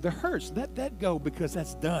to you, the hurts, let that go, because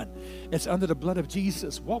that's done. It's under the blood of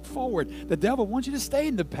Jesus. Walk forward. The devil wants you to stay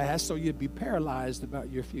in the past so you'd be paralyzed about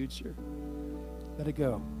your future. Let it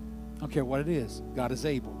go. I don't care what it is. God is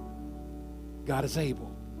able. God is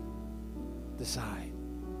able. Decide.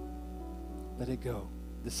 Let it go.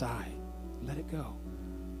 Decide. Let it go.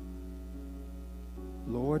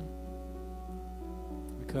 Lord,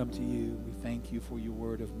 we come to you. We thank you for your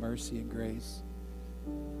word of mercy and grace.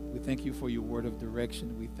 We thank you for your word of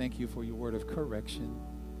direction. We thank you for your word of correction.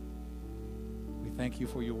 We thank you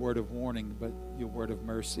for your word of warning, but your word of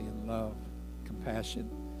mercy and love, compassion,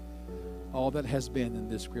 all that has been in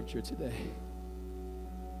this scripture today.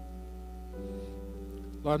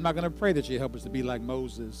 Lord, I'm not going to pray that you help us to be like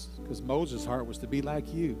Moses, because Moses' heart was to be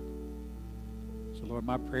like you. So, Lord,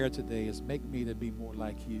 my prayer today is make me to be more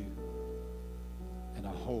like you and a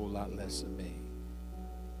whole lot less of me.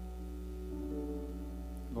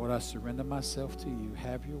 Lord, I surrender myself to you.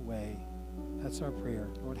 Have your way. That's our prayer.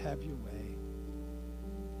 Lord, have your way.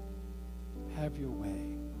 Have your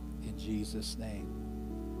way in Jesus' name.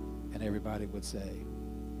 And everybody would say,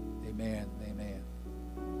 amen, amen.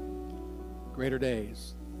 Greater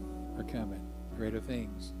days are coming. Greater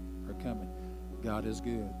things are coming. God is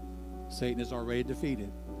good. Satan is already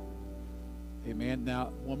defeated. Amen.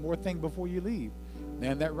 Now, one more thing before you leave.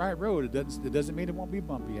 Now, that right road, it doesn't mean it won't be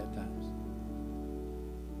bumpy at times.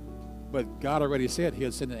 But God already said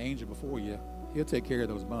he'll send an angel before you. He'll take care of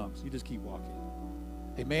those bumps. You just keep walking.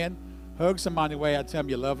 Amen. Hug somebody away. I tell them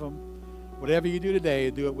you love them. Whatever you do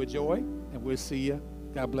today, do it with joy. And we'll see you.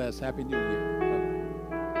 God bless. Happy New Year.